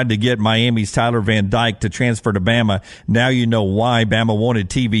Bama tried to get Miami's Tyler Van Dyke to transfer to Bama. Now you know why Bama wanted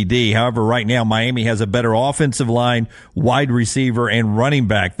TVD. However, right now Miami has a better offensive line, wide receiver, and running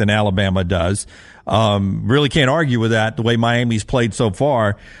back than Alabama does. Really can't argue with that, the way Miami's played so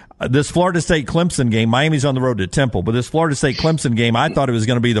far. This Florida State-Clemson game, Miami's on the road to Temple, but this Florida State-Clemson game, I thought it was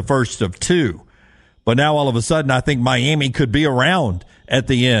going to be the first of two. But now all of a sudden, I think Miami could be around at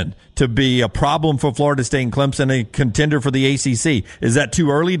the end to be a problem for Florida State and Clemson, a contender for the ACC. Is that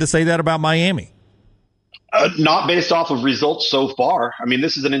too early to say that about Miami? Not based off of results so far. I mean,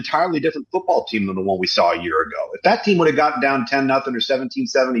 this is an entirely different football team than the one we saw a year ago. If that team would have gotten down 10-0 or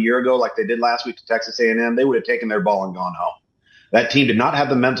 17-7 a year ago like they did last week to Texas A&M, they would have taken their ball and gone home. That team did not have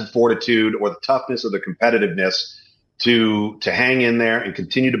the mental fortitude or the toughness or the competitiveness to hang in there and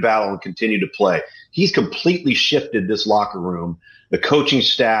continue to battle and continue to play. He's completely shifted this locker room, the coaching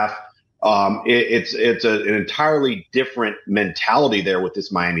staff. It's an entirely different mentality there with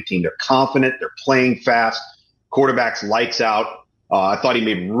this Miami team. They're confident. They're playing fast. Quarterback's lights out. I thought he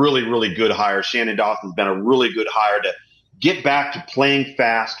made really, really good hires. Shannon Dawson's been a really good hire to get back to playing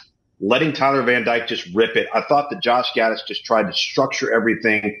fast, letting Tyler Van Dyke just rip it. I thought that Josh Gaddis just tried to structure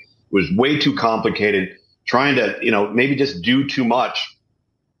everything. It was way too complicated, trying to, maybe just do too much.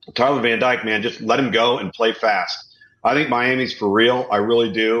 Tyler Van Dyke, man, just let him go and play fast. I think Miami's for real. I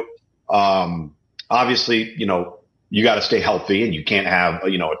really do. Obviously, you got to stay healthy and you can't have,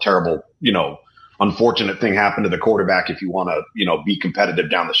 a terrible, unfortunate thing happen to the quarterback if you want to, be competitive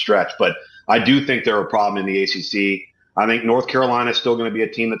down the stretch. But I do think they're a problem in the ACC. I think North Carolina is still going to be a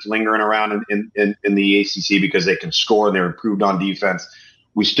team that's lingering around in the ACC because they can score and they're improved on defense.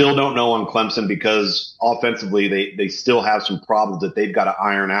 We still don't know on Clemson because offensively they still have some problems that they've got to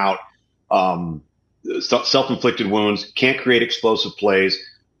iron out. Self-inflicted wounds, can't create explosive plays,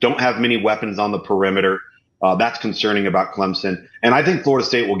 don't have many weapons on the perimeter. That's concerning about Clemson. And I think Florida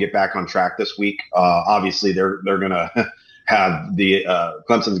State will get back on track this week. Obviously, they're going to have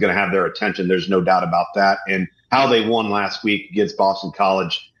Clemson's going to have their attention. There's no doubt about that. And how they won last week against Boston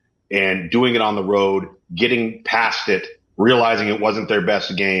College and doing it on the road, getting past it, realizing it wasn't their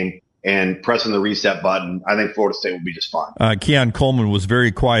best game, and pressing the reset button, I think Florida State will be just fine. Keon Coleman was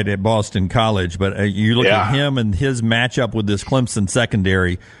very quiet at Boston College, but you look at him and his matchup with this Clemson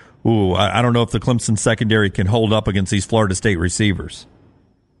secondary. Ooh, I don't know if the Clemson secondary can hold up against these Florida State receivers.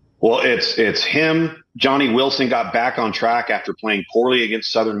 Well, it's him. Johnny Wilson got back on track after playing poorly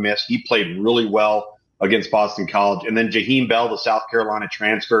against Southern Miss. He played really well against Boston College. And then Jaheim Bell, the South Carolina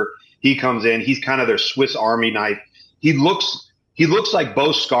transfer, he comes in. He's kind of their Swiss Army knife. He looks like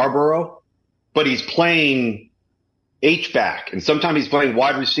Bo Scarborough, but he's playing H-back, and sometimes he's playing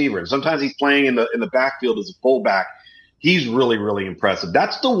wide receiver, and sometimes he's playing in the backfield as a fullback. He's really, really impressive.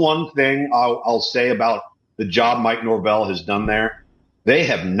 That's the one thing I'll say about the job Mike Norvell has done there. They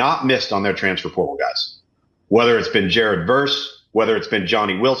have not missed on their transfer portal guys, whether it's been Jared Verse, whether it's been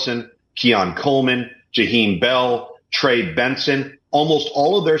Johnny Wilson, Keon Coleman, Jaheim Bell, Trey Benson. Almost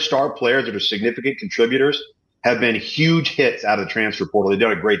all of their star players that are significant contributors have been huge hits out of the transfer portal. They've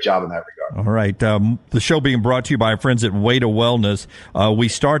done a great job in that regard. All right. The show being brought to you by our friends at Way to Wellness. We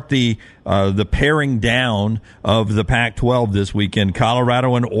start the paring down of the Pac-12 this weekend.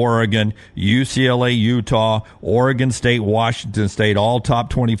 Colorado and Oregon, UCLA, Utah, Oregon State, Washington State, all top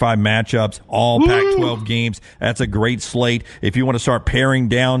 25 matchups, all Pac-12 games. That's a great slate. If you want to start paring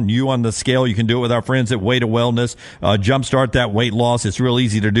down you on the scale, you can do it with our friends at Way to Wellness. Jumpstart that weight loss. It's real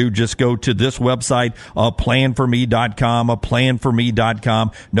easy to do. Just go to this website, planforme.com,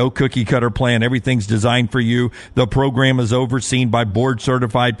 planforme.com. No cookie cutter plan. Everything's designed for you. The program is overseen by board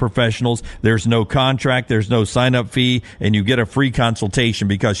certified professionals. There's no contract. There's no sign up fee, and you get a free consultation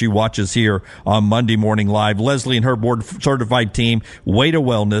because you watch us here on Monday Morning Live. Leslie and her board certified team, Way to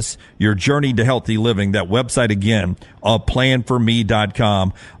Wellness, your journey to healthy living. That website again,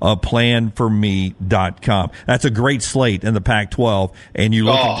 planforme.com, planforme.com. That's a great slate in the Pac-12, and you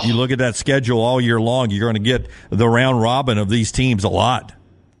look at that schedule all year long. You're going to get the round robin of these teams a lot.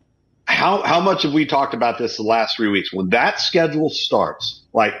 How much have we talked about this the last 3 weeks? When that schedule starts,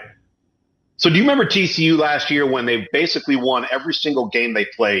 so do you remember TCU last year when they basically won every single game they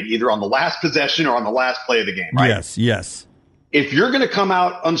played, either on the last possession or on the last play of the game, right? Yes. If you're going to come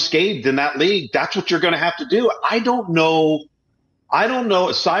out unscathed in that league, that's what you're going to have to do. I don't know,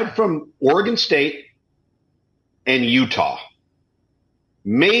 aside from Oregon State and Utah,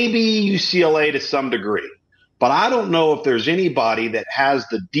 maybe UCLA to some degree, but I don't know if there's anybody that has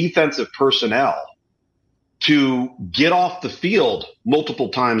the defensive personnel to get off the field multiple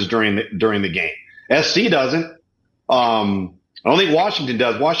times during the game. SC doesn't. I don't think Washington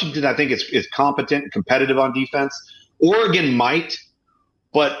does. Washington, I think, is competent and competitive on defense. Oregon might,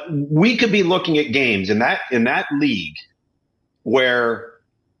 but we could be looking at games in that league where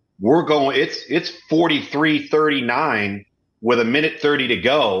we're going. It's 43-39 with a minute 30 to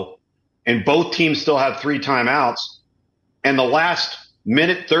go, and both teams still have 3 timeouts, and the last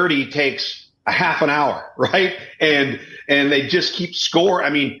minute 30 takes a half an hour, right? And they just keep scoring. I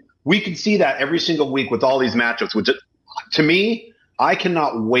mean, we can see that every single week with all these matchups, which to me, I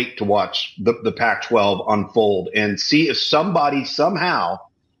cannot wait to watch the Pac-12 unfold and see if somebody somehow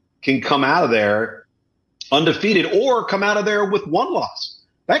can come out of there undefeated or come out of there with 1 loss.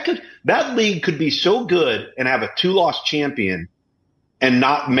 That league could be so good and have a 2-loss champion and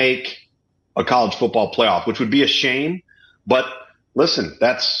not make a college football playoff, which would be a shame. But listen,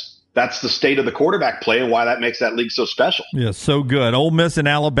 that's the state of the quarterback play and why that makes that league so special. Yeah, so good. Ole Miss and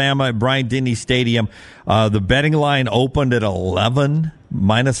Alabama at Bryant-Denny Stadium. The betting line opened at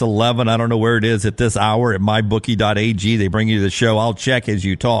minus 11. I don't know where it is at this hour at mybookie.ag. They bring you the show. I'll check as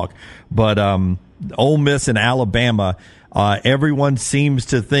you talk. But Ole Miss and Alabama, everyone seems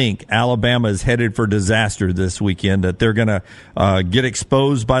to think Alabama is headed for disaster this weekend, that they're going to get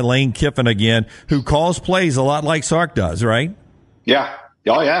exposed by Lane Kiffin again, who calls plays a lot like Sark does, right? Yeah.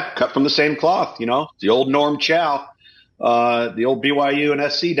 Oh, yeah, cut from the same cloth, the old Norm Chow, the old BYU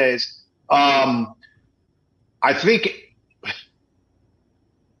and SC days. I think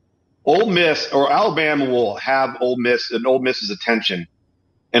Ole Miss or Alabama will have Ole Miss and Ole Miss's attention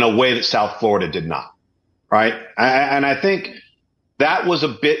in a way that South Florida did not, right? And I think that was a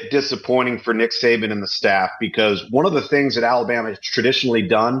bit disappointing for Nick Saban and the staff, because one of the things that Alabama has traditionally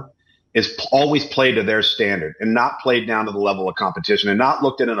done is always played to their standard and not played down to the level of competition and not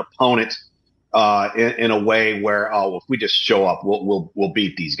looked at an opponent in a way where, if we just show up, we'll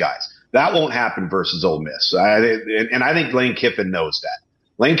beat these guys. That won't happen versus Ole Miss. And I think Lane Kiffin knows that.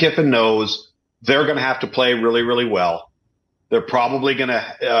 Lane Kiffin knows they're going to have to play really, really well. They're probably going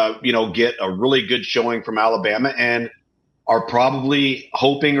to, get a really good showing from Alabama and are probably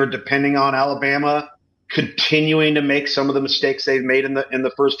hoping or depending on Alabama continuing to make some of the mistakes they've made in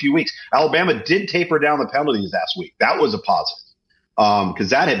the first few weeks. Alabama did taper down the penalties last week. That was a positive. because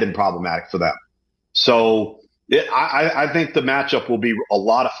that had been problematic for them. So I think the matchup will be a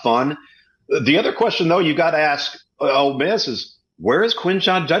lot of fun. The other question, though, you got to ask Ole Miss is, where is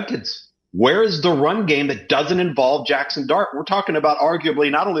Quinshon Judkins? Where is the run game that doesn't involve Jackson Dart? We're talking about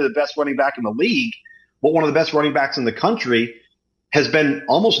arguably not only the best running back in the league, but one of the best running backs in the country has been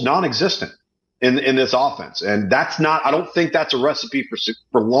almost non-existent in this offense. And that's not – I don't think that's a recipe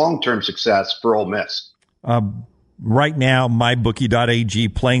for long-term success for Ole Miss. Right now, mybookie.ag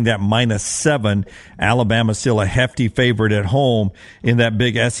playing that -7. Alabama still a hefty favorite at home in that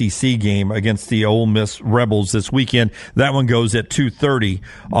big SEC game against the Ole Miss Rebels this weekend. That one goes at 2:30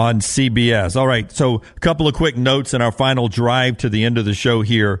 on CBS. All right, so a couple of quick notes in our final drive to the end of the show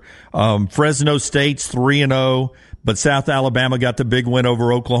here. Fresno State's 3-0. But South Alabama got the big win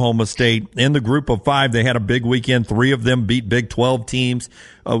over Oklahoma State. In the group of 5, they had a big weekend. 3 of them beat Big 12 teams.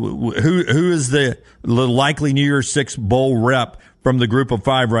 Who is the likely New Year's Six Bowl rep from the group of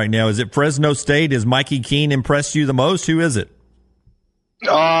 5 right now? Is it Fresno State? Has Mikey Keene impressed you the most? Who is it?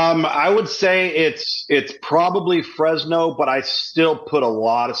 I would say it's probably Fresno, but I still put a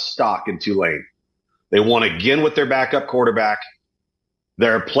lot of stock in Tulane. They won again with their backup quarterback.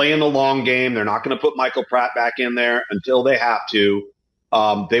 They're playing the long game. They're not going to put Michael Pratt back in there until they have to.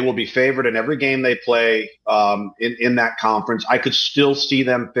 They will be favored in every game they play in that conference. I could still see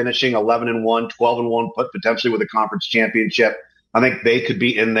them finishing 11-1, 12-1, potentially with a conference championship. I think they could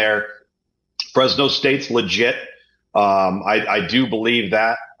be in there. Fresno State's legit. I do believe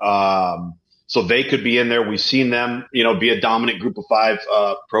that. So they could be in there. We've seen them, be a dominant group of 5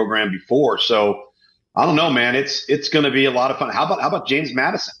 program before. So I don't know, man. It's going to be a lot of fun. How about James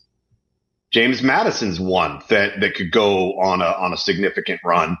Madison? James Madison's one that could go on a significant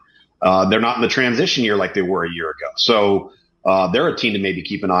run. They're not in the transition year like they were a year ago. So they're a team to maybe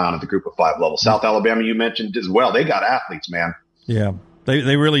keep an eye on at the group of 5 level. South Alabama, you mentioned as well. They got athletes, man. Yeah.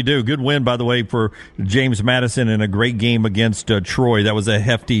 They really do. Good win, by the way, for James Madison, and a great game against Troy. That was a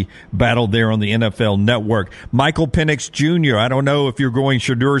hefty battle there on the NFL Network. Michael Penix Jr., I don't know if you're going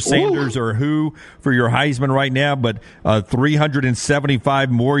Shedeur Sanders or who for your Heisman right now, but 375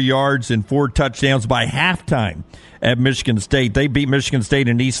 more yards and 4 touchdowns by halftime at Michigan State. They beat Michigan State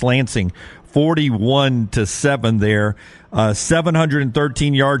in East Lansing 41-7 there.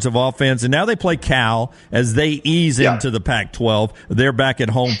 713 yards of offense, and now they play Cal as they ease into the Pac-12. They're back at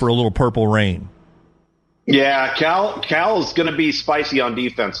home for a little purple rain. Yeah, Cal is going to be spicy on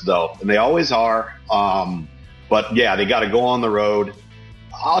defense, though, and they always are. But, yeah, they got to go on the road.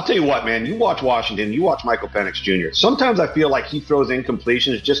 I'll tell you what, man, you watch Washington, you watch Michael Penix Jr. Sometimes I feel like he throws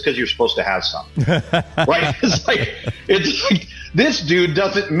incompletions just because you're supposed to have some. Right? It's like this dude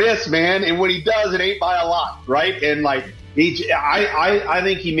doesn't miss, man, and when he does, it ain't by a lot, right? And, I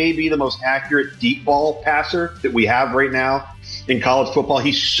think he may be the most accurate deep ball passer that we have right now in college football.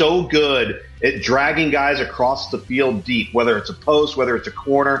 He's so good at dragging guys across the field deep, whether it's a post, whether it's a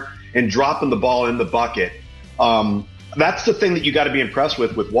corner, and dropping the ball in the bucket. That's the thing that you got to be impressed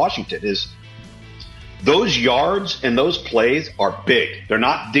with Washington is those yards and those plays are big. They're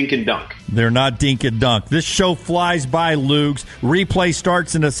not dink and dunk. They're not dink and dunk. This show flies by, Lugs. Replay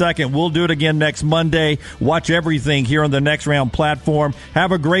starts in a second. We'll do it again next Monday. Watch everything here on the Next Round platform.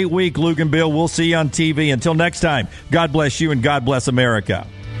 Have a great week, Luke and Bill. We'll see you on TV. Until next time, God bless you and God bless America.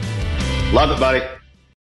 Love it, buddy.